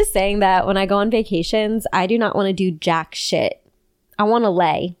 I was just saying that when I go on vacations, I do not want to do jack shit. I want to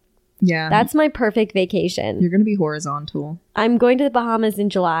lay. Yeah. That's my perfect vacation. You're going to be horizontal. I'm going to the Bahamas in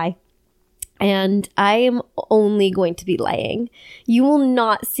July, and I am only going to be laying. You will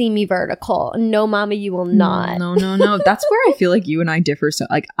not see me vertical. No, mama, you will not. No. That's where I feel like you and I differ. So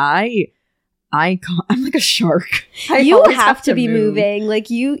like I'm like a shark. You always have to be move. moving. Like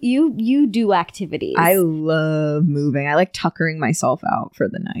you do activities. I love moving. I like tuckering myself out for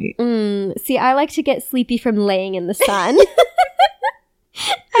the night. See, I like to get sleepy from laying in the sun.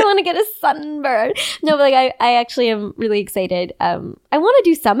 I want to get a sunburn. No, but like I actually am really excited. I want to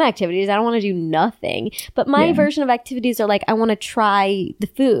do some activities. I don't want to do nothing. But my version of activities are like I want to try the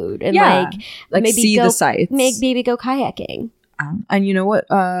food and like maybe see go, the sights. Maybe go kayaking. And you know what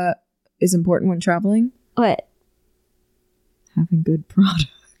is important when traveling? What? Having good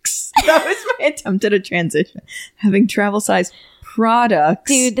products. That was my attempt at a transition. Having travel size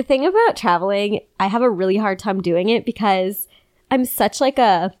products. Dude, the thing about traveling, I have a really hard time doing it because I'm such like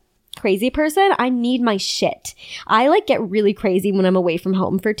a crazy person. I need my shit. I like get really crazy when I'm away from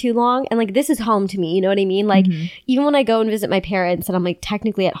home for too long. And like, this is home to me. You know what I mean? Like, even when I go and visit my parents and I'm like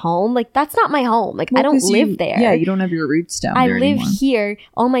technically at home, like that's not my home. Like, I don't live there. Yeah, you don't have your roots down there I live anymore. here.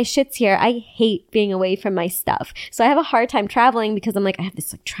 All my shit's here. I hate being away from my stuff. So I have a hard time traveling because I'm like, I have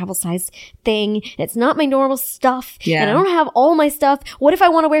this like travel size thing. It's not my normal stuff. Yeah. And I don't have all my stuff. What if I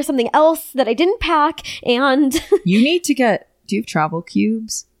want to wear something else that I didn't pack? And You need to get, do you have travel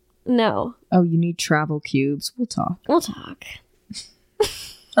cubes? no. Oh, you need travel cubes. We'll talk. We'll talk.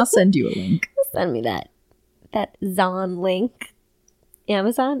 I'll send you a link. Send me that Zon link.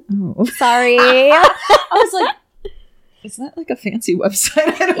 Amazon? Oh. Sorry. I was like, is that like a fancy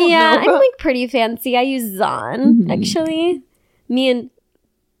website? I don't Yeah, know. I'm like pretty fancy. I use Zon, actually. Me and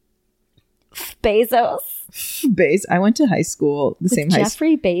Bezos. Bez. I went to high school, the same high school.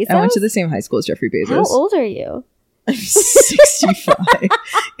 Jeffrey Bezos? I went to the same high school as Jeffrey Bezos. How old are you? I'm 65.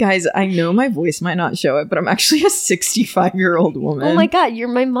 Guys, I know my voice might not show it, but I'm actually a 65-year-old woman. Oh my God, you're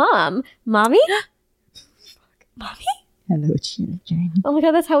my mom. Mommy? Mommy? Hello, children. Oh my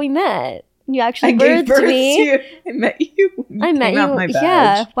God, that's how we met. You actually I gave birthed birth me. to you. I met you. when you I met came out you. my badge.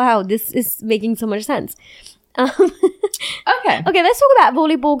 Yeah. Wow, this is making so much sense. Okay. Okay, let's talk about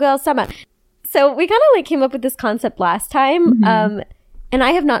Volleyball Girl Summer. So we kind of like came up with this concept last time. And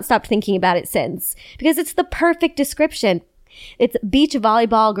I have not stopped thinking about it since because it's the perfect description. It's beach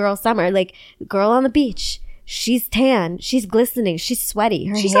volleyball girl summer, like girl on the beach. She's tan. She's glistening. She's sweaty.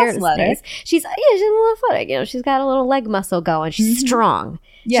 Her She's hair is athletic. nice. She's a little athletic. You know, she's got a little leg muscle going. She's strong.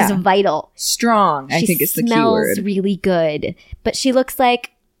 Yeah. She's vital. Strong, I She think is the key smells word. really good, but she looks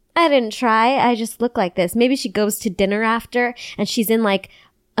like I didn't try. I just look like this. Maybe she goes to dinner after and she's in like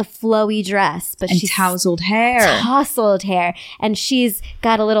a flowy dress, but And she's tousled hair. tousled hair, and she's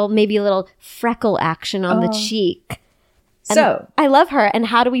got maybe a little freckle action on the cheek. And So, I love her. And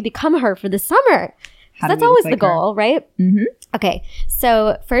how do we become her for the summer? How do That's we always look the like her? goal, right? Mhm. Okay,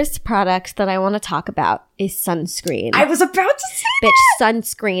 so first product that I want to talk about is sunscreen. I was about to say Bitch,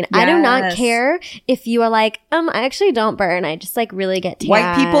 sunscreen. I do not Yes. care if you are like, I actually don't burn. I just like really get tan.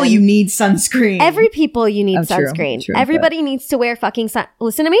 white people, you need sunscreen. Every people, you need Oh, true, sunscreen. true, Everybody needs to wear fucking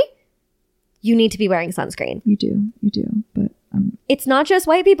Listen to me. You need to be wearing sunscreen. You do, but It's not just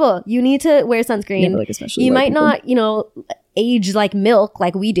white people. You need to wear sunscreen. Yeah, but, like, especially you white might people. not, age like milk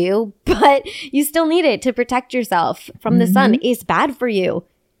like we do, but you still need it to protect yourself from the sun. It's bad for you.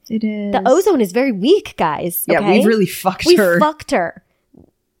 it is. The ozone is very weak, guys. Yeah, okay? we've really fucked We her. fucked her.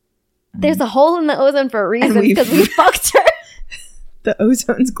 There's a hole in the ozone for a reason because we fucked her. The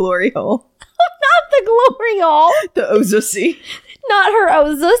ozone's glory hole. Not the glory hole. The ozosi. Not her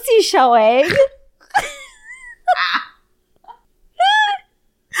ozosi showing.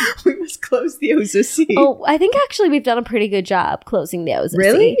 We must close the ozosi. Oh, I think actually we've done a pretty good job closing the ozosi.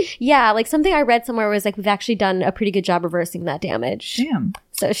 Really? Yeah, like something I read somewhere was like we've actually done a pretty good job reversing that damage. Damn.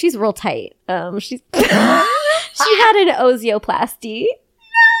 So she's real tight. She's she had an ozeoplasty.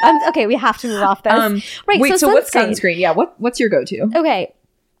 Okay, we have to move off this. Right. Wait, so what's sunscreen? sunscreen? Yeah, what's your go-to? Okay.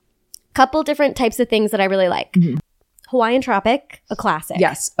 Couple different types of things that I really like. Mm-hmm. Hawaiian Tropic, a classic.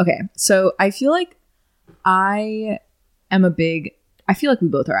 Yes. Okay. So I feel like I feel like we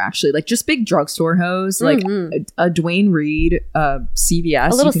both are actually like just big drugstore hoes, like a Dwayne Reed,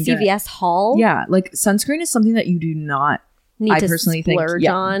 CVS. A little CVS haul. Yeah. Like sunscreen is something that you do not Need to personally splurge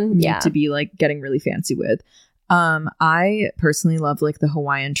on. need to be like getting really fancy with. I personally love like the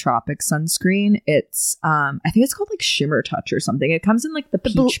Hawaiian Tropic sunscreen. It's I think it's called like Shimmer Touch or something. It comes in like the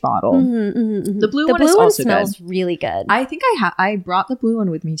peach bottle. The blue one is also smells good. really good. I think I brought the blue one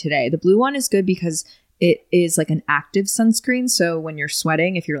with me today. The blue one is good because it is like an active sunscreen. So when you're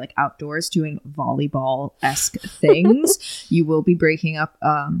sweating, if you're like outdoors doing volleyball-esque things, you will be breaking up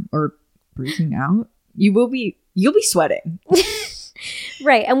or breaking out. You'll be sweating.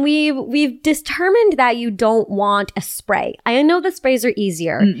 Right. And we've determined that you don't want a spray. I know the sprays are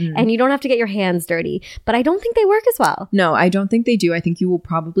easier and you don't have to get your hands dirty, but I don't think they work as well. No, I don't think they do. I think you will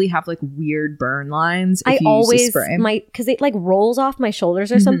probably have like weird burn lines if you always use the spray. because it like rolls off my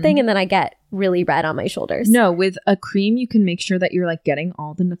shoulders or something and then I get really red on my shoulders. No, with a cream, you can make sure that you're like getting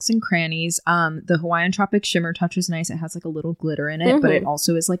all the nooks and crannies. The Hawaiian Tropic Shimmer Touch is nice. It has like a little glitter in it, but it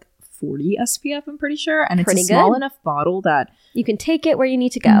also is like 40 SPF, I'm pretty sure. And it's pretty a small good. enough bottle that You can take it where you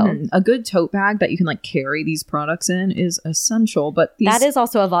need to go. A good tote bag that you can like carry these products in is essential. But That is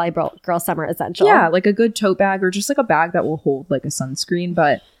also a volleyball girl summer essential. yeah, like a good tote bag or just like a bag that will hold like a sunscreen.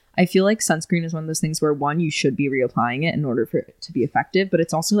 But I feel like sunscreen is one of those things where one, you should be reapplying it in order for it to be effective, but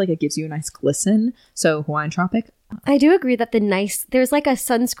it's also like it gives you a nice glisten. So Hawaiian Tropic. I do agree that there's like a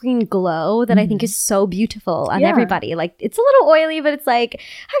sunscreen glow that I think is so beautiful on everybody. Like it's a little oily, but it's like,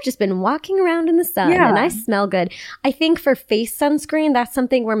 I've just been walking around in the sun and I smell good. I think for face sunscreen, that's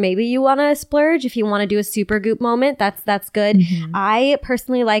something where maybe you want to splurge. If you want to do a super goop moment, that's good. I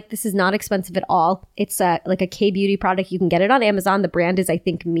personally like, this is not expensive at all. It's like a K-beauty product. You can get it on Amazon. The brand is, I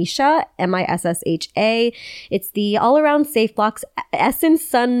think, Misha, Missha. It's the all-around Safe Blocks Essence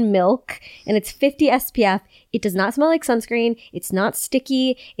Sun Milk, and it's 50 SPF. It does not smell like sunscreen. It's not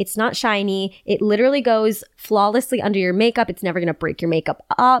sticky. It's not shiny. It literally goes flawlessly under your makeup. It's never going to break your makeup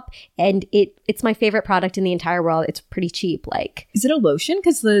up. And it's my favorite product in the entire world. It's pretty cheap. Like, is it a lotion?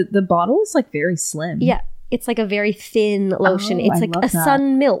 Because the bottle is like very slim. Yeah. It's like a very thin lotion. Oh, it's like a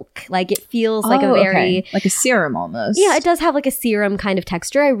sun milk. Like it feels like a very... like a serum almost. Yeah, it does have like a serum kind of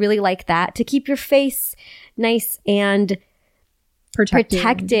texture. I really like that. To keep your face nice and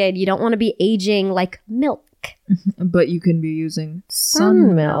protected. You don't want to be aging like milk. But you can be using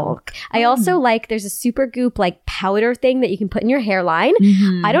sun milk. I also like, there's a super goop like powder thing that you can put in your hairline.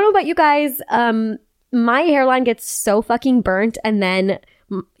 I don't know about you guys. My hairline gets so fucking burnt and then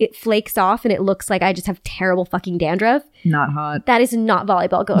it flakes off and it looks like I just have terrible fucking dandruff. Not hot. That is not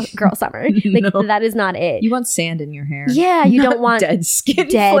volleyball girl summer. Like No. That is not it. You want sand in your hair. Yeah, you don't want dead skin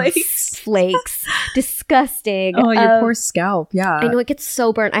flakes. Disgusting. Oh, your poor scalp. Yeah. I know, it gets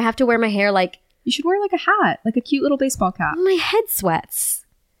so burnt. I have to wear my hair like... You should wear like a hat, like a cute little baseball cap. My head sweats.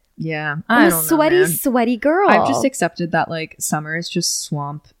 Yeah. I'm I a don't sweaty, know, man. sweaty girl. I've just accepted that like summer is just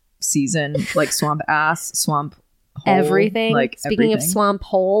swamp season, like swamp ass, swamp hole, everything. Like Speaking of everything. swamp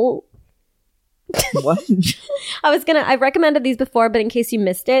hole, What? I recommended these before, but in case you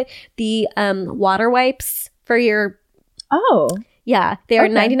missed it, the water wipes for your... Oh. Yeah, they are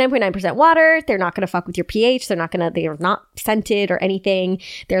Okay. 99.9% water. They're not going to fuck with your pH. They're not scented or anything.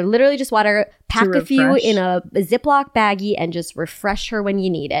 They're literally just water. Pack a few refresh. in a Ziploc baggie and just refresh her when you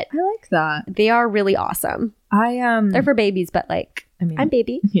need it. I like that. They are really awesome. They're for babies, but like, I mean, I'm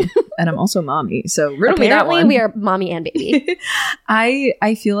baby. yeah. And I'm also mommy, so riddle me that Apparently, one. we are mommy and baby.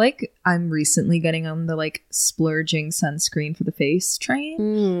 I feel like I'm recently getting on the like splurging sunscreen for the face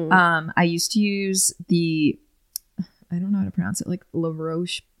train. I used to use the, I don't know how to pronounce it, like La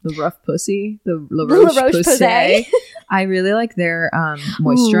Roche Posay. I really like their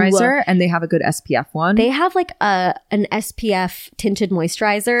moisturizer, and they have a good SPF one. They have like an SPF tinted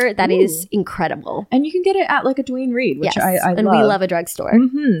moisturizer that is incredible. And you can get it at like a Dwayne Reed, which I and love. we love a drugstore.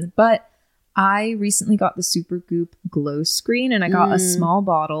 But I recently got the Supergoop Glow Screen, and I got a small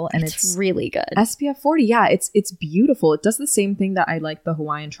bottle, and it's really good. SPF 40. Yeah, it's beautiful. It does the same thing that I like the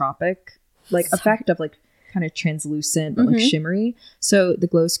Hawaiian Tropic effect of like kind of translucent but like shimmery. So the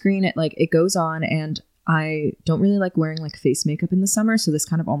Glow Screen, it goes on, and I don't really like wearing like face makeup in the summer, so this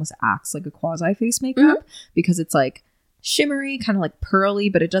kind of almost acts like a quasi face makeup because it's like shimmery, kind of like pearly,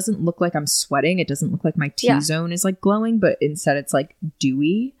 but it doesn't look like I'm sweating. It doesn't look like my T-zone is like glowing, but instead it's like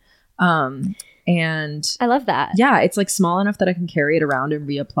dewy. And I love that. Yeah, it's like small enough that I can carry it around and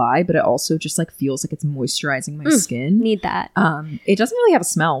reapply, but it also just like feels like it's moisturizing my skin. Need that. It doesn't really have a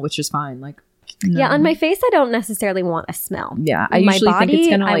smell, which is fine. Like, no. Yeah, on my face, I don't necessarily want a smell. Yeah, I my usually body, think it's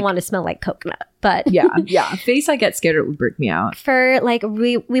gonna like, I want to smell like coconut. But yeah. Face, I get scared it would break me out. For like,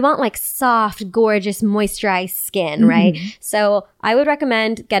 we want like soft, gorgeous, moisturized skin, right? So I would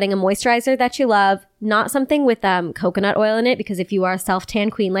recommend getting a moisturizer that you love, not something with coconut oil in it, because if you are a self-tan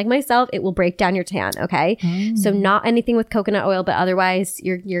queen like myself, it will break down your tan, okay? So not anything with coconut oil, but otherwise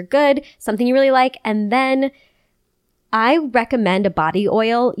you're good. Something you really like. And then I recommend a body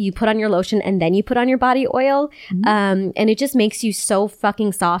oil you put on your lotion and then you put on your body oil. And it just makes you so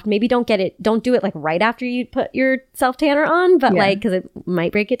fucking soft. Maybe don't do it like right after you put your self tanner on, but like, cause it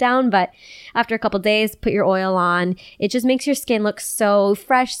might break it down. But after a couple days, put your oil on. It just makes your skin look so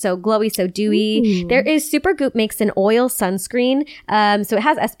fresh, so glowy, so dewy. There is Supergoop makes an oil sunscreen. So it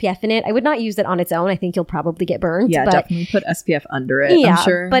has SPF in it. I would not use it on its own. I think you'll probably get burned. Yeah, but definitely put SPF under it. Yeah, I'm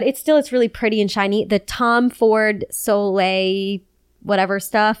sure. But it's really pretty and shiny. The Tom Ford Soleil whatever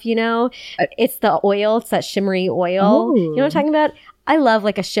stuff, you know, it's the oil. It's that shimmery oil. You know what I'm talking about? I love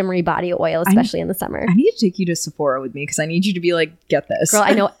like a shimmery body oil, especially in the summer. I need to take you to Sephora with me because I need you to be like, get this. Girl,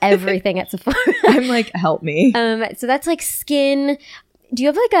 I know everything at Sephora. I'm like, help me. So that's like skin. Do you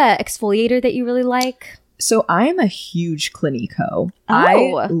have like a exfoliator that you really like? So I am a huge Clinique hoe.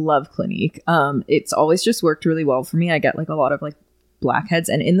 I love Clinique. It's always just worked really well for me. I get like a lot of like blackheads,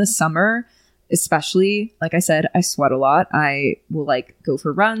 and in the summer, especially, like I said, I sweat a lot. I will like go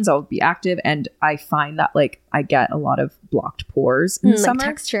for runs. I'll be active. And I find that like I get a lot of blocked pores in the summer. Like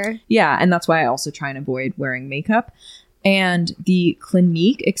texture. Yeah. And that's why I also try and avoid wearing makeup. And the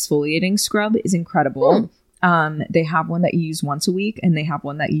Clinique exfoliating scrub is incredible. They have one that you use once a week, and they have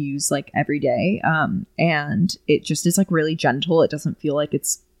one that you use like every day. And it just is like really gentle. It doesn't feel like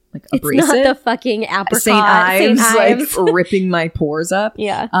it's like abrasive. It's not the fucking apricot St. Ives like ripping my pores up.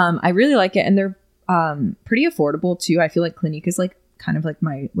 Yeah. I really like it, and they're pretty affordable too. I feel like Clinique is like kind of like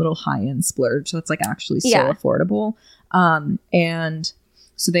my little high-end splurge. So it's like actually so affordable. And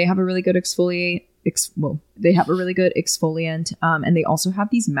so they have a really good exfoliant, and they also have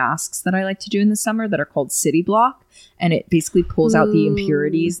these masks that I like to do in the summer that are called City Block, and it basically pulls out the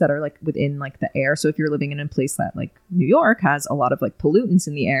impurities that are like within like the air. So if you're living in a place that like New York has a lot of like pollutants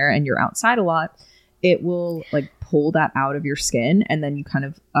in the air and you're outside a lot, it will like pull that out of your skin, and then you kind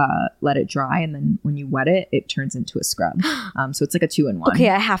of let it dry, and then when you wet it, it turns into a scrub. So it's like a 2-in-1. Okay,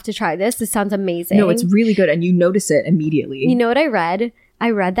 I have to try this. This sounds amazing. No, it's really good, and you notice it immediately. You know what I read? I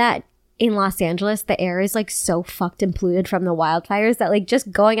read that in Los Angeles, the air is like so fucked and polluted from the wildfires that like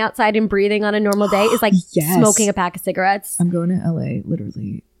just going outside and breathing on a normal day is like smoking a pack of cigarettes. I'm going to LA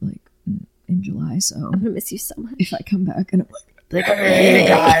literally like in July, so I'm gonna miss you so much. If I come back and I'm like, hey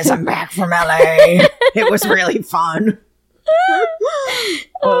guys, I'm back from LA. It was really fun.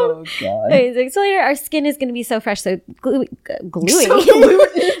 Oh god. Amazing. So later our skin is gonna be so fresh, so gluey. So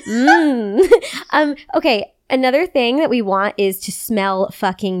okay. Another thing that we want is to smell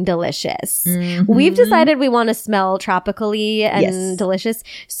fucking delicious. We've decided we want to smell tropically and delicious.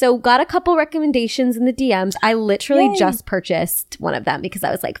 So got a couple recommendations in the DMs. I literally just purchased one of them because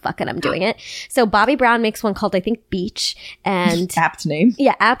I was like, fuck it, I'm doing it. So Bobbi Brown makes one called, I think, Beach. And apt name.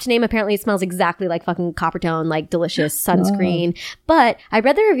 Yeah, apt name. Apparently it smells exactly like fucking Coppertone, like delicious sunscreen. But I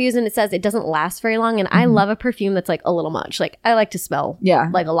read the reviews and it says it doesn't last very long. And I love a perfume that's like a little much. Like I like to smell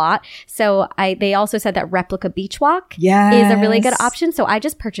like a lot. So they also said that Replica Beach Walk is a really good option. So I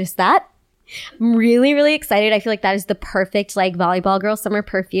just purchased that. I'm really, really excited. I feel like that is the perfect like volleyball girl summer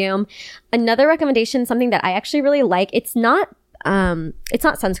perfume. Another recommendation, something that I actually really like. It's not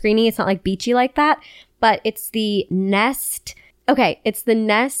sunscreeny. It's not like beachy like that, but it's the Nest. Okay. It's the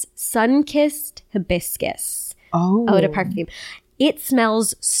Nest Sun-Kissed Hibiscus. Eau de Parfum. It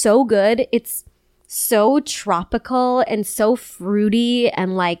smells so good. It's so tropical and so fruity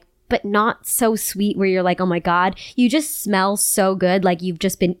and like, but not so sweet where you're like, oh my God, you just smell so good. Like you've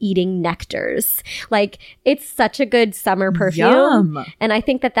just been eating nectars. Like it's such a good summer perfume. Yum. And I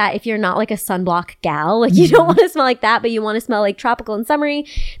think that if you're not like a sunblock gal, like you don't want to smell like that, but you want to smell like tropical and summery,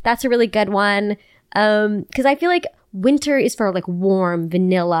 that's a really good one. Cause I feel like winter is for like warm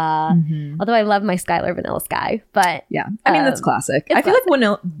vanilla. Although I love my Skylar Vanilla Sky, but yeah, I mean that's classic. I feel like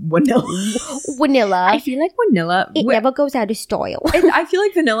vanilla. vanilla. I feel like vanilla. It never goes out of style. I feel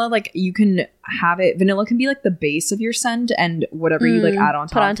like vanilla, like you can have it. Vanilla can be like the base of your scent, and whatever you like add on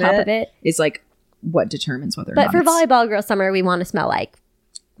top, of it is like what determines whether. But for volleyball girl summer, we want to smell like.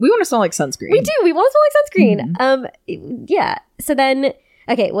 We want to smell like sunscreen. We do. We want to smell like sunscreen. Yeah. So then.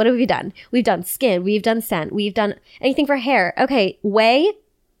 Okay, what have we done? We've done skin. We've done scent. We've done anything for hair. Okay,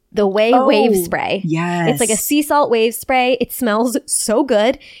 the wave spray. Yes. It's like a sea salt wave spray. It smells so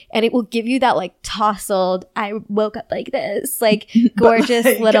good. And it will give you that like tousled, I woke up like this, like gorgeous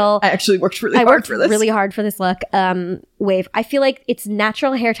little. I actually worked really hard for this. really hard for this look. Wave. I feel like it's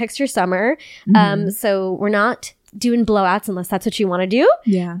natural hair texture summer. So we're not doing blowouts unless that's what you want to do.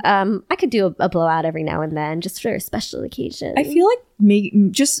 Yeah. I could do a blowout every now and then just for a special occasion. I feel like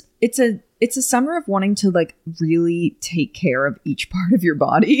it's a summer of wanting to like really take care of each part of your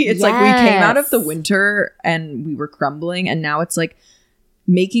body. It's like we came out of the winter and we were crumbling, and now it's like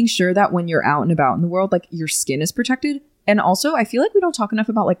making sure that when you're out and about in the world, like your skin is protected. And also, I feel like we don't talk enough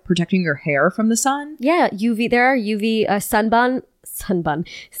about like protecting your hair from the sun. Yeah, UV. There are UV Sunbum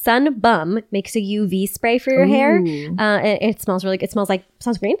makes a UV spray for your hair. It smells really good. It smells like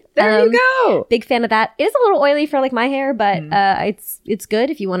sunscreen. There you go. Big fan of that. It is a little oily for like my hair, but it's good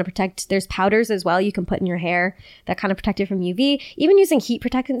if you want to protect. There's powders as well you can put in your hair that kind of protect you from UV. Even using heat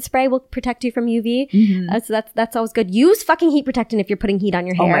protectant spray will protect you from UV. So that's always good. Use fucking heat protectant if you're putting heat on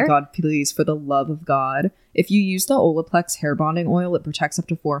your hair. Oh my God, please, for the love of God. If you use the Olaplex hair bonding oil, it protects up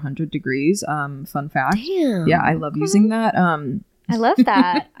to 400 degrees. Fun fact. Damn. Yeah, I love using that. I love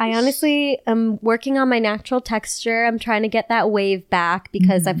that. I honestly am working on my natural texture. I'm trying to get that wave back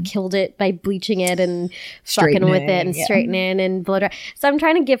because I've killed it by bleaching it and fucking with it and straightening and blow dry. So I'm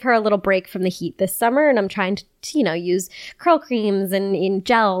trying to give her a little break from the heat this summer, and I'm trying to use curl creams and in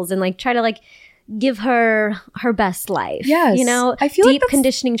gels and like try to like give her her best life. Yes. I feel deep like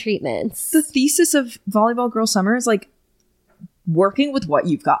conditioning treatments. The thesis of Volleyball Girl Summer is like working with what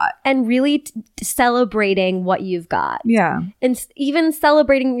you've got and really celebrating what you've got. Yeah. And even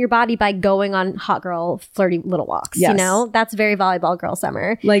celebrating your body by going on hot girl flirty little walks. Yes. That's very Volleyball Girl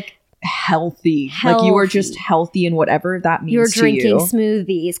Summer. Like healthy. Like you are just healthy in whatever that means. You're to drinking you.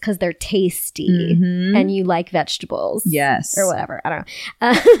 Smoothies because they're tasty and you like vegetables. Yes. Or whatever. I don't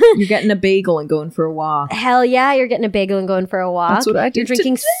know. You're getting a bagel and going for a walk. Hell yeah, you're getting a bagel and going for a walk. That's what I do. You're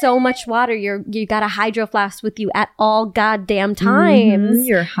drinking so much water. You got a hydro flask with you at all goddamn times.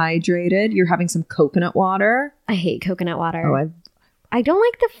 You're hydrated. You're having some coconut water. I hate coconut water. Oh, I don't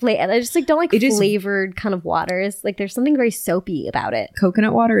like the flavor. I just don't like flavored kind of waters. Like there's something very soapy about it.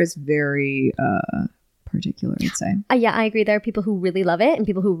 Coconut water is very particular, I'd say. Yeah, I agree. There are people who really love it and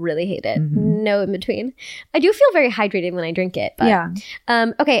people who really hate it. No in between. I do feel very hydrated when I drink it. But, yeah.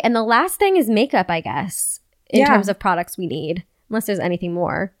 Okay, and the last thing is makeup, I guess, in terms of products we need, unless there's anything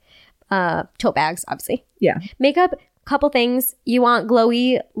more. Tote bags, obviously. Yeah. Makeup. Couple things. You want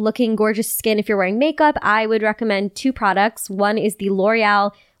glowy looking gorgeous skin if you're wearing makeup. I would recommend 2 products. One is the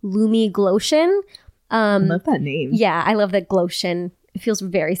L'Oreal Lumi Glotion. I love that name. Yeah, I love the Glotion. It feels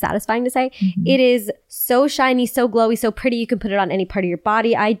very satisfying to say. It is so shiny, so glowy, so pretty. You can put it on any part of your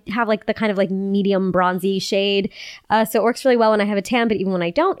body. I have like the kind of like medium bronzy shade. So it works really well when I have a tan, but even when I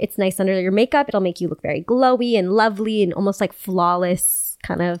don't, it's nice under your makeup. It'll make you look very glowy and lovely and almost like flawless.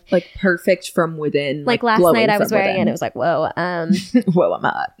 Kind of like perfect from within. Like last night I was wearing it and it was like, whoa. Whoa, I'm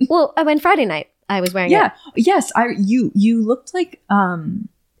hot. Well, I went Friday night. I was wearing it. Yes. You looked like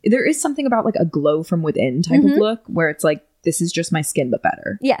there is something about like a glow from within type of look where it's like, this is just my skin, but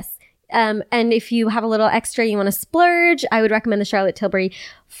better. Yes. And if you have a little extra, you want to splurge, I would recommend the Charlotte Tilbury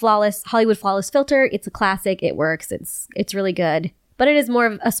Hollywood Flawless Filter. It's a classic. It works. It's really good. But it is more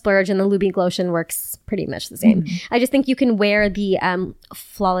of a splurge, and the Lumi Glotion works pretty much the same. I just think you can wear the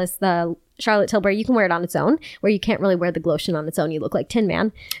the Charlotte Tilbury, you can wear it on its own, where you can't really wear the Glotion on its own. You look like Tin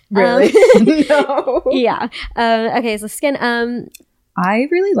Man. Really? No. Yeah. Okay, so skin. I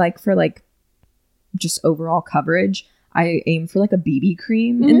really like for like just overall coverage, I aim for like a BB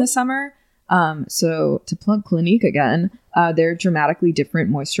cream in the summer. So to plug Clinique again, their dramatically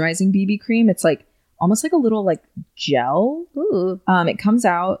different moisturizing BB cream. It's like almost like a little like gel. Ooh. It comes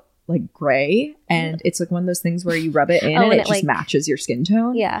out like gray and it's like one of those things where you rub it in and it just like, matches your skin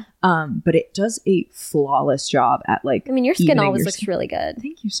tone. Yeah. But it does a flawless job at like, I mean, your skin always looks really good.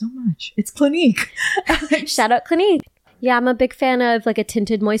 Thank you so much. It's Clinique. Shout out Clinique. Yeah, I'm a big fan of like a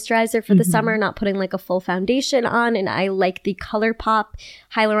tinted moisturizer for the summer, not putting like a full foundation on. And I like the ColourPop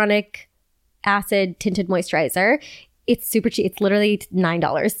Hyaluronic Acid Tinted Moisturizer. It's super cheap. It's literally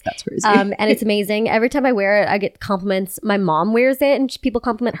 $9. That's crazy. And it's amazing. Every time I wear it, I get compliments. My mom wears it and people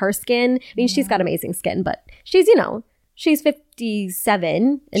compliment her skin. I mean, she's got amazing skin, but she's, she's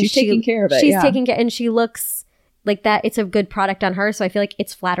 57 and she's taking care of it. She's taking care, and she looks like that. It's a good product on her. So I feel like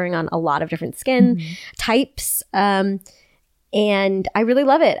it's flattering on a lot of different skin types. And I really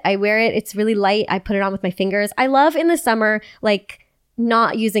love it. I wear it. It's really light. I put it on with my fingers. I love in the summer, like,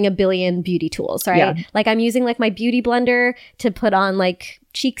 not using a billion beauty tools, right? Yeah. Like I'm using like my beauty blender to put on like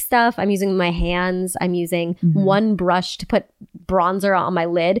cheek stuff. I'm using my hands. I'm using one brush to put bronzer on my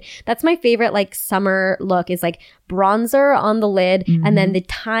lid. That's my favorite like summer look, is like bronzer on the lid and then the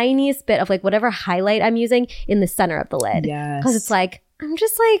tiniest bit of like whatever highlight I'm using in the center of the lid. Yes. Because it's like, I'm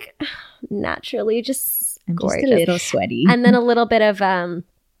just like naturally just gorgeous. Just a little sweaty. And then a little bit of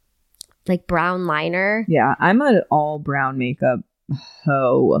like brown liner. Yeah, I'm an all brown makeup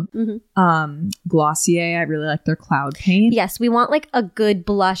hoe. Glossier, I really like their cloud paint. Yes, we want like a good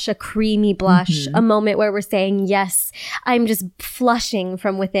blush, a creamy blush, a moment where we're saying, yes, I'm just flushing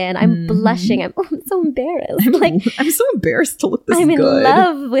from within. I'm blushing. I'm so embarrassed. I'm so embarrassed to look this I'm good. in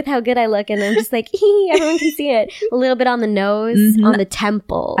love with how good I look, and I'm just like, everyone can see it. A little bit on the nose, on the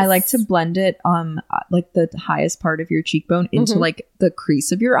temples. I like to blend it like the highest part of your cheekbone into like the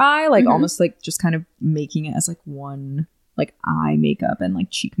crease of your eye, like almost like just kind of making it as like one like eye makeup and like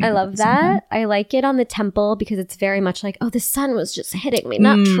cheek makeup. I love that. I like it on the temple because it's very much like, oh, the sun was just hitting me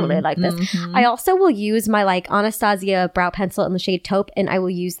naturally like this. I also will use my like Anastasia brow pencil in the shade taupe, and I will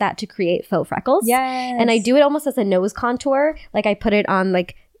use that to create faux freckles. Yes. And I do it almost as a nose contour. Like I put it on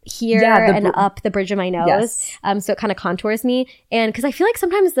like here and up the bridge of my nose. Yes. So it kind of contours me. And because I feel like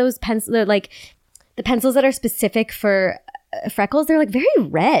sometimes those pencils, they're like the pencils that are specific for freckles, they're like very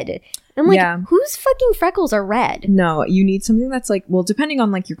red. I'm like, whose fucking freckles are red? No, you need something that's like, well, depending on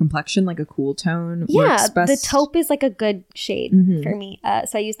like your complexion, like a cool tone works best. The taupe is like a good shade for me.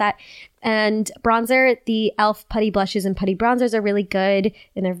 So I use that. And bronzer, the e.l.f. putty blushes and putty bronzers are really good,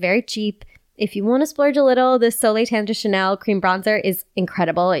 and they're very cheap. If you want to splurge a little, the Soleil Tan de Chanel cream bronzer is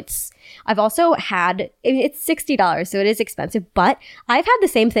incredible. I've also had, it's $60, so it is expensive, but I've had the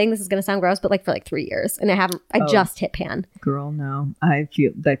same thing. This is going to sound gross, but like for like 3 years, and I just hit pan. Girl, no. I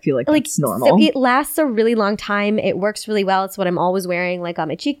feel like it's normal. So it lasts a really long time. It works really well. It's what I'm always wearing, like on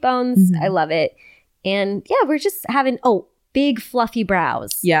my cheekbones. I love it. And yeah, we're just having, big fluffy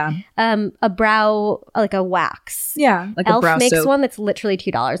brows. Yeah. A brow, like a wax. Yeah. Like e.l.f. a brow makes soap. one that's literally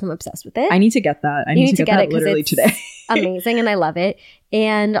 $2. I'm obsessed with it. I need to get that. I need to get that literally today. Amazing, and I love it.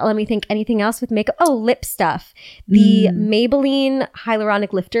 And let me think, anything else with makeup? Oh, lip stuff. The Maybelline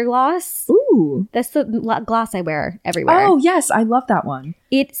Hyaluronic Lifter Gloss. Ooh. That's the gloss I wear everywhere. Oh, yes. I love that one.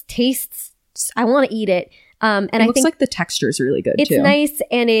 It tastes, I want to eat it. And it looks like the texture is really good, too. It's nice,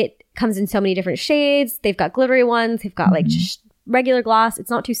 and it comes in so many different shades. They've got glittery ones. They've got like just regular gloss. It's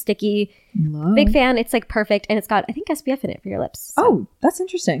not too sticky. Love. Big fan. It's like perfect, and it's got, I think, SPF in it for your lips. So. Oh, that's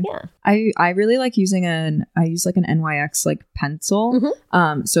interesting. Yeah. I really like using I use like an NYX like pencil.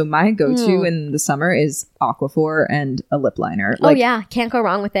 So my go-to in the summer is Aquaphor and a lip liner. Like, can't go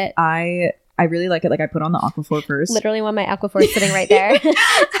wrong with it. I really like it. Like I put on the Aquaphor first. Literally one of my Aquaphor is sitting right there.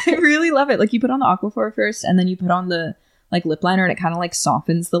 I really love it. Like you put on the Aquaphor first, and then you put on the like lip liner, and it kind of like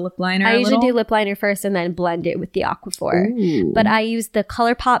softens the lip liner. I usually do lip liner first and then blend it with the Aquaphor. Ooh. But I use the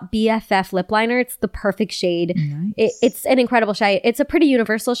ColourPop BFF lip liner. It's the perfect shade. Nice. It's an incredible shade. It's a pretty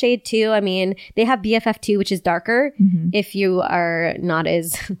universal shade too. I mean, they have BFF 2, which is darker if you are not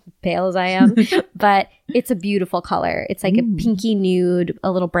as pale as I am. But it's a beautiful color. It's like a pinky nude,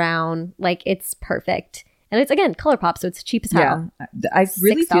 a little brown. Like it's perfect. And it's, again, ColourPop, so it's cheap as hell. Yeah. I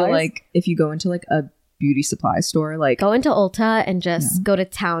really feel like if you go into like a beauty supply store, like go into Ulta and just go to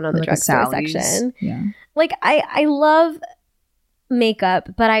town on the like drugstore section. Yeah. Like I love makeup,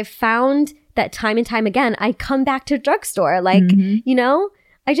 but I've found that time and time again, I come back to drugstore. Like,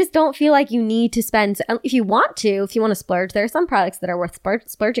 I just don't feel like you need to spend, if you want to splurge, there are some products that are worth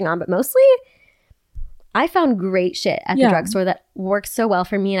splurging on, but mostly I found great shit at the drugstore that works so well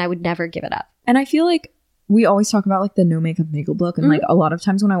for me, and I would never give it up. And I feel like we always talk about like the no makeup look, and like a lot of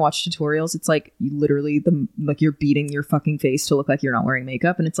times when I watch tutorials, it's like you literally you're beating your fucking face to look like you're not wearing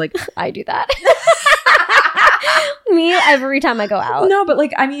makeup, and it's like I do that. Me every time I go out. No, but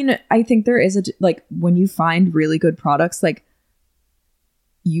like I mean, I think there is like when you find really good products, like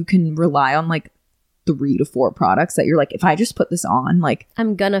you can rely on like 3 to 4 products that you're like, if I just put this on, like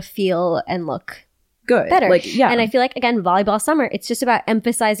I'm gonna feel and look good. better. Like, yeah. And I feel like, again, volleyball summer, it's just about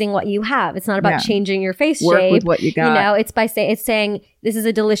emphasizing what you have. It's not about Yeah. changing your face Work shape. with what you got. You know, it's by saying this is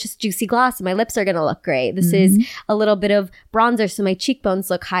a delicious, juicy gloss and my lips are going to look great. This is a little bit of bronzer so my cheekbones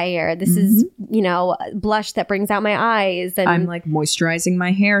look higher. This is, you know, blush that brings out my eyes. And I'm like moisturizing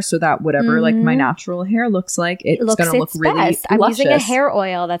my hair so that whatever like my natural hair looks like, it's looks going to look its really best. I'm luscious. using a hair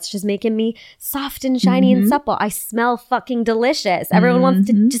oil that's just making me soft and shiny and supple. I smell fucking delicious. Everyone wants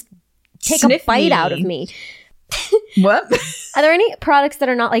to just take Sniff a bite me. out of me. What? Are there any products that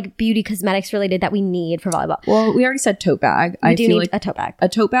are not like beauty cosmetics related that we need for volleyball? Well, we already said tote bag. We I do feel need like a tote bag. a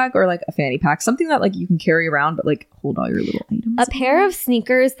tote bag or like a fanny pack, something that like you can carry around but like hold all your little items. A pair of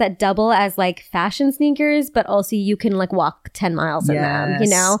sneakers that double as like fashion sneakers, but also you can like walk 10 miles in them, you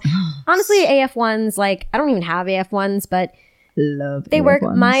know? Honestly, AF1s, like I don't even have AF1s, but Love they work.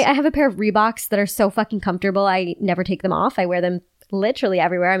 AF1s. I have a pair of Reeboks that are so fucking comfortable. I never take them off. I wear them literally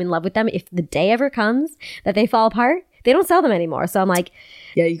everywhere. I'm in love with them. If the day ever comes that they fall apart, they don't sell them anymore. So I'm like,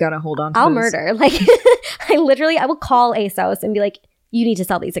 Yeah, you gotta hold on to I'll those. murder. Like I will call ASOS and be like, you need to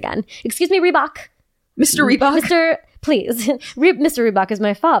sell these again. Excuse me, Reebok. Mr. Reebok. Please. Mr. Reebok is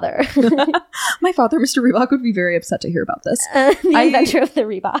my father. My father, Mr. Reebok, would be very upset to hear about this. The inventor of the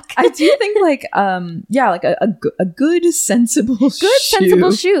Reebok. I do think like like a good sensible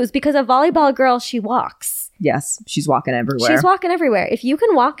Sensible shoes, because a volleyball girl, she walks. Yes, she's walking everywhere. She's walking everywhere. If you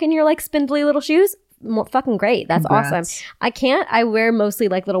can walk in your like spindly little shoes, fucking great. That's Congrats. awesome. I can't. I wear mostly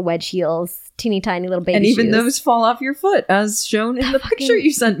like little wedge heels, teeny tiny little baby and even shoes. those fall off your foot, as shown in the picture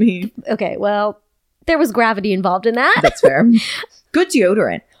you sent me. Okay, well, there was gravity involved in that. That's fair. Good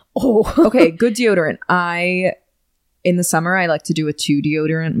deodorant. Oh, Okay, good deodorant. In the summer, I like to do a 2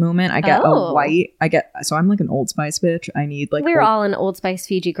 deodorant moment. I get Oh. a white. So I'm like an Old Spice bitch. I need like we're Old- all an Old Spice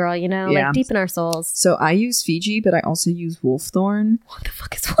Fiji girl, you know, Yeah. like deep in our souls. So I use Fiji, but I also use Wolfthorn. What the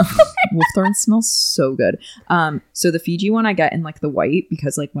fuck is Wolfthorn smells so good. So the Fiji one I get in like the white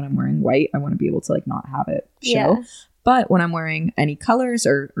because like when I'm wearing white, I want to be able to like not have it show. Yeah. But when I'm wearing any colors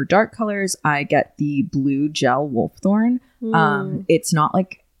or dark colors, I get the blue gel Wolfthorn. It's not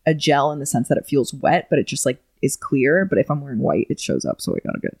like a gel in the sense that it feels wet, but it just like is clear. But if I'm wearing white, it shows up. So I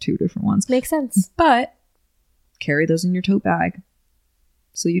gotta get 2 different ones. Makes sense. But carry those in your tote bag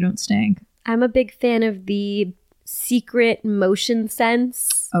so you don't stink. I'm a big fan of the Secret Motion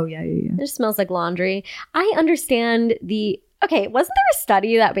Sense. Oh yeah. It just smells like laundry. I understand okay, wasn't there a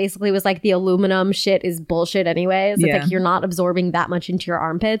study that basically was like the aluminum shit is bullshit anyways? It's Yeah. like you're not absorbing that much into your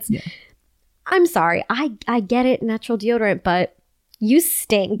armpits. Yeah. I'm sorry. I get it, natural deodorant, but you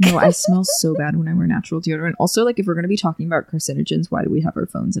stink. No, I smell so bad when I wear natural deodorant. Also, like if we're going to be talking about carcinogens, why do we have our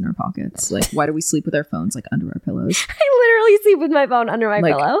phones in our pockets? Like, why do we sleep with our phones like under our pillows? I literally sleep with my phone under my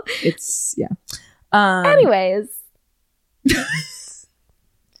Like, pillow. It's yeah. Anyways. If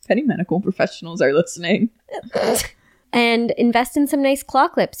any medical professionals are listening, And invest in some nice claw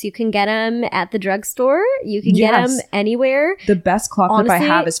clips. You can get them at the drugstore. You can get Yes. them anywhere. the best claw clip I Honestly,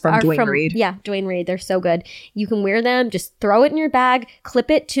 have is from are Dwayne Reed. Yeah, Dwayne Reed. They're so good. You can wear them. Just throw it in your bag.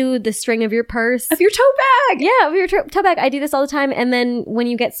 Clip it to the string of your purse. Of your tote bag. Yeah, of your tote bag. I do this all the time. And then when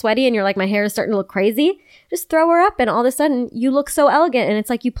you get sweaty and you're like, my hair is starting to look crazy, just throw her up. And all of a sudden, you look so elegant. And it's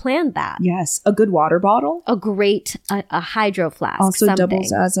like you planned that. Yes, a good water bottle A great, a hydro flask. also something.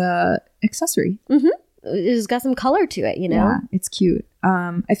 doubles as a accessory. It's got some color to it, you know? Yeah, it's cute.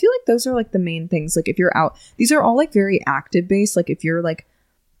 I feel like those are like the main things. Like if you're out, these are all like very active based. Like if you're like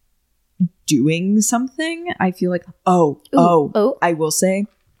doing something, I feel like, oh, I will say,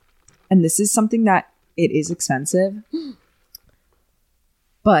 and this is something that it is expensive,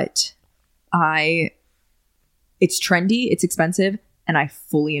 but it's trendy, it's expensive, and I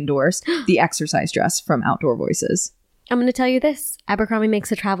fully endorse the exercise dress from Outdoor Voices. I'm going to tell you this. Abercrombie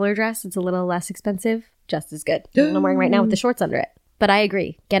makes a traveler dress. It's a little less expensive, just as good. The one I'm wearing right now with the shorts under it. But I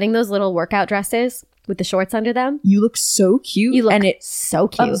agree. Getting those little workout dresses with the shorts under them. You look so cute. You look and it so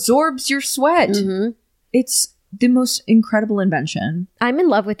cute. absorbs your sweat. Mhm. It's the most incredible invention. I'm in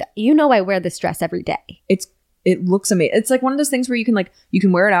love with it. You know I wear this dress every day. It looks amazing. It's like one of those things where you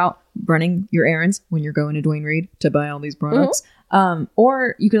can wear it out running your errands when you're going to Dwayne Reed to buy all these products.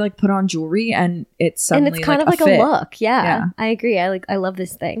 Or you could like put on jewelry and it's suddenly And it's kind of like like fit. a look. Yeah, Yeah. I agree. I love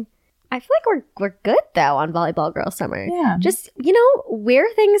this thing. I feel like we're good though on Volleyball Girl Summer. Yeah. Just, wear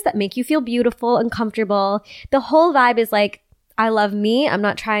things that make you feel beautiful and comfortable. The whole vibe is like, I love me. I'm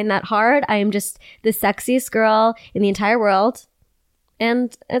not trying that hard. I am just the sexiest girl in the entire world.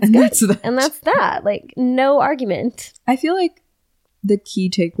 And it's And good. that's that. And that's that. Like, no argument. I feel like the key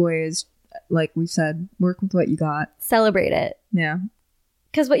takeaway is, like we've said, work with what you got. Celebrate it. Yeah.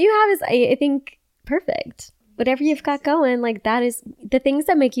 Because what you have is, I think, perfect. Whatever you've got going, like that is the things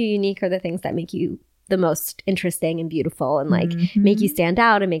that make you unique are the things that make you the most interesting and beautiful and like make you stand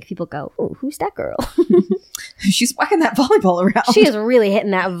out and make people go, "Ooh, who's that girl?" She's whacking that volleyball around. She is really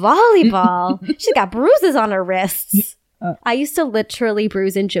hitting that volleyball. She's got bruises on her wrists. I used to literally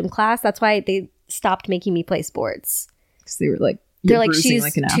bruise in gym class. That's why they stopped making me play sports. Because they were like, they're like, she's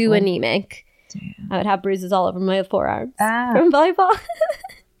like an too apple. anemic. Damn. I would have bruises all over my forearms Ah. from volleyball.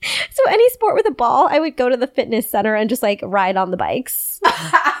 So any sport with a ball, I would go to the fitness center and just like ride on the bikes.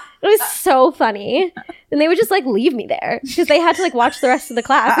 It was so funny. And they would just like leave me there because they had to like watch the rest of the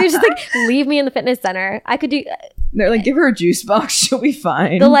class. They would just like leave me in the fitness center. I could do They're like, give her a juice box. She'll be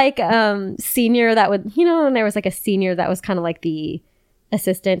fine. the like senior that would, you know, and there was like a senior that was kind of like the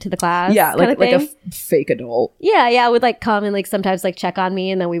assistant to the class. yeah, kinda like a thing. fake adult. Yeah, would like come and like sometimes like check on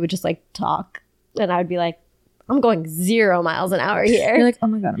me and then we would just like talk. And I would be like, I'm going 0 miles an hour here. You're like, oh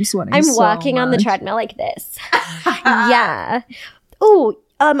my God, I'm sweating. I'm so walking on the much. treadmill like this. Yeah. Oh,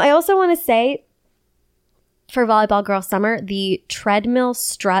 I also want to say for Volleyball Girl Summer, the treadmill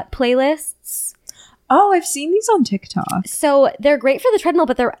strut playlists. Oh, I've seen these on TikTok So they're great for the treadmill,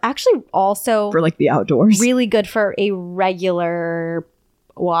 but they're actually also for like the outdoors. really good for a regular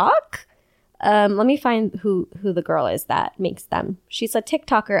walk. Let me find who the girl is that makes them. She's a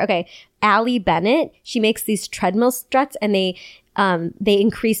TikToker. Okay, Allie Bennett. She makes these treadmill struts, and they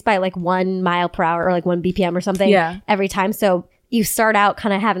increase by like 1 mile per hour or like 1 BPM or something. Yeah. Every time. So you start out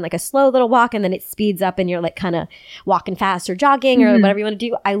kind of having like a slow little walk, and then it speeds up, and you're like kind of walking fast or jogging or whatever you want to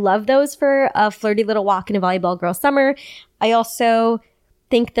do. I love those for a flirty little walk in a Volleyball Girl Summer. I also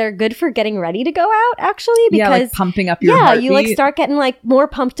think they're good for getting ready to go out, actually, because yeah, like pumping up your heartbeat. you like start getting like more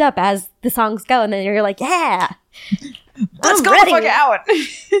pumped up as the songs go, and then you're like, yeah, Let's I'm go ready. the fuck out.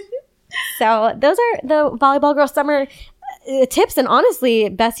 So those are the Volleyball Girl Summer tips. And honestly,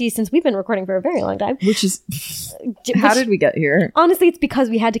 Bessie, since we've been recording for a very long time, Which is, how did we get here? honestly, it's because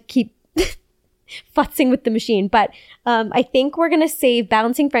we had to keep futzing with the machine. But I think we're going to save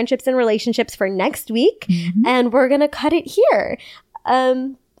balancing friendships and relationships for next week, and we're going to cut it here.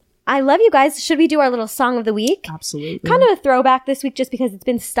 I love you guys. Should we do our little song of the week? Absolutely. Kind of a throwback this week just because it's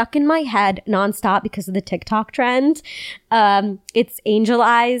been stuck in my head nonstop because of the TikTok trend. It's Angel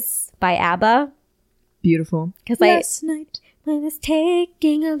Eyes by ABBA. Beautiful. Because Last night, I was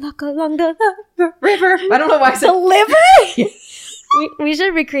taking a look along the river. I don't know why I said the liver. we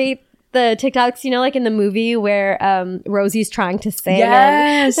should recreate the TikToks, you know, like in the movie where Rosie's trying to sing.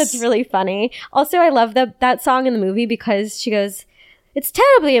 Yes. That's really funny. Also, I love that song in the movie because she goes, "It's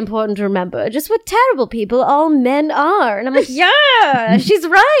terribly important to remember just what terrible people all men are." And I'm like, yeah, she's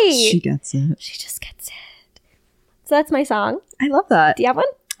right. She gets it. She just gets it. So that's my song. I love that. Do you have one?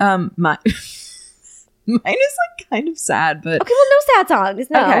 Mine is like kind of sad, but Okay, well, no sad songs.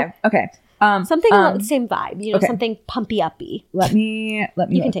 No. okay. Something about the same vibe, you know, okay. something pumpy uppy. Let me. You look.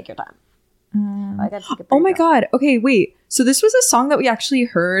 can take your time. I gotta take a Oh my break. God. Okay, wait. So this was a song that we actually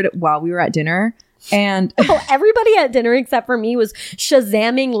heard while we were at dinner, and Oh, everybody at dinner except for me was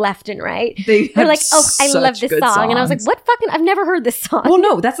Shazamming left and right. They They're have like, "Oh, I love such this good song," and I was like, songs. "What fucking? I've never heard this song." Well,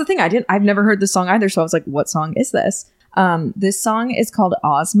 no, that's the thing. I've never heard this song either. So I was like, what song is this? This song is called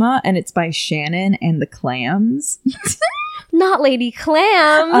Ozma, and it's by Shannon and the Clams. Not Lady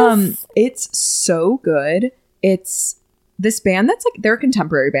Clams. It's so good. It's this band that's like, they're a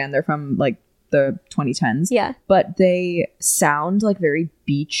contemporary band. They're from like the 2010s. Yeah. But they sound like very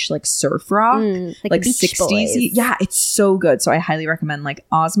beach, like surf rock, like the Beach Boys. Yeah, it's so good. So I highly recommend, like,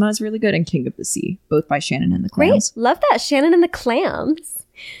 Ozma is really good and King of the Sea, both by Shannon and the Great. Clams. Love that. Shannon and the Clams.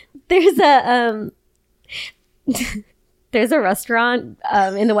 There's a there's a restaurant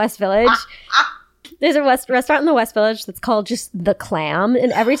in the West Village. There's a restaurant in the West Village that's called just The Clam.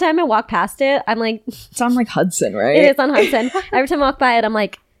 And every time I walk past it, I'm like, It's on like Hudson, right? it is on Hudson. Every time I walk by it, I'm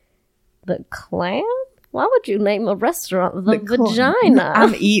like, The Clam? Why would you name a restaurant The Vagina?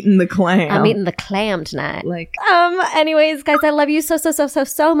 I'm eating the clam. I'm eating the clam tonight. Like, Anyways, guys, I love you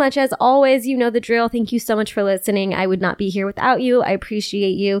so much. As always, you know the drill. Thank you so much for listening. I would not be here without you. I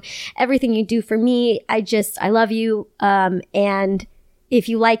appreciate you. Everything you do for me. I love you. And if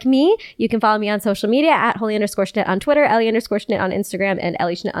you like me, you can follow me on social media at Holy_Schnitt on Twitter, Ellie_Schnitt on Instagram, and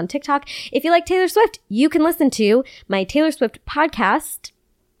Ellie Schnitt on TikTok. If you like Taylor Swift, you can listen to my Taylor Swift podcast.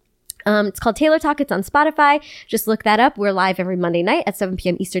 It's called Taylor Talk. It's on Spotify. Just look that up. We're live every Monday night at 7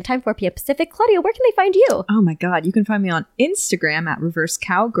 p.m. Eastern Time, 4 p.m. Pacific. Claudia, where can they find you? oh my God, you can find me on Instagram at Reverse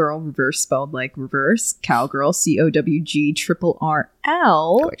Cowgirl, reverse spelled like reverse, Cowgirl, COWGRRL.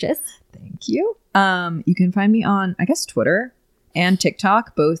 Gorgeous. Thank you. You can find me on, I guess, Twitter and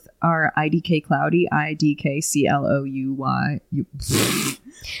TikTok. Both are IDK Cloudy, IDKCLOUY.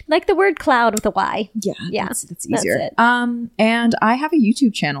 Like the word cloud with a Y. Yeah, Yeah, that's easier. it. And I have a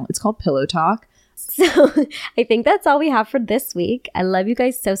YouTube channel. It's called Pillow Talk. So I think that's all we have for this week. I love you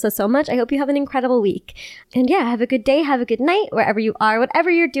guys so much. I hope you have an incredible week. And yeah, have a good day. Have a good night wherever you are. Whatever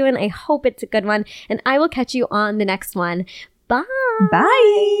you're doing, I hope it's a good one. And I will catch you on the next one. Bye. Bye.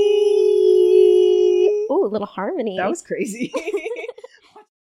 Ooh, a little harmony. That was crazy.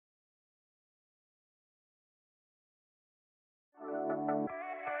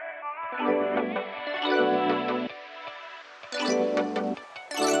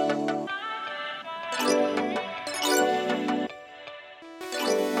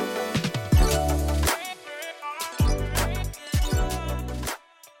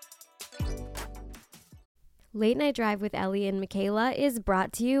 Late Night Drive with Ellie and Michaela is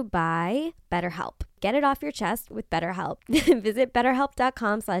brought to you by BetterHelp. Get it off your chest with BetterHelp. Visit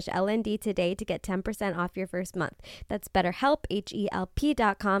betterhelp.com/LND today to get 10% off your first month. That's BetterHelp,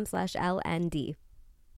 HELP.com/LND.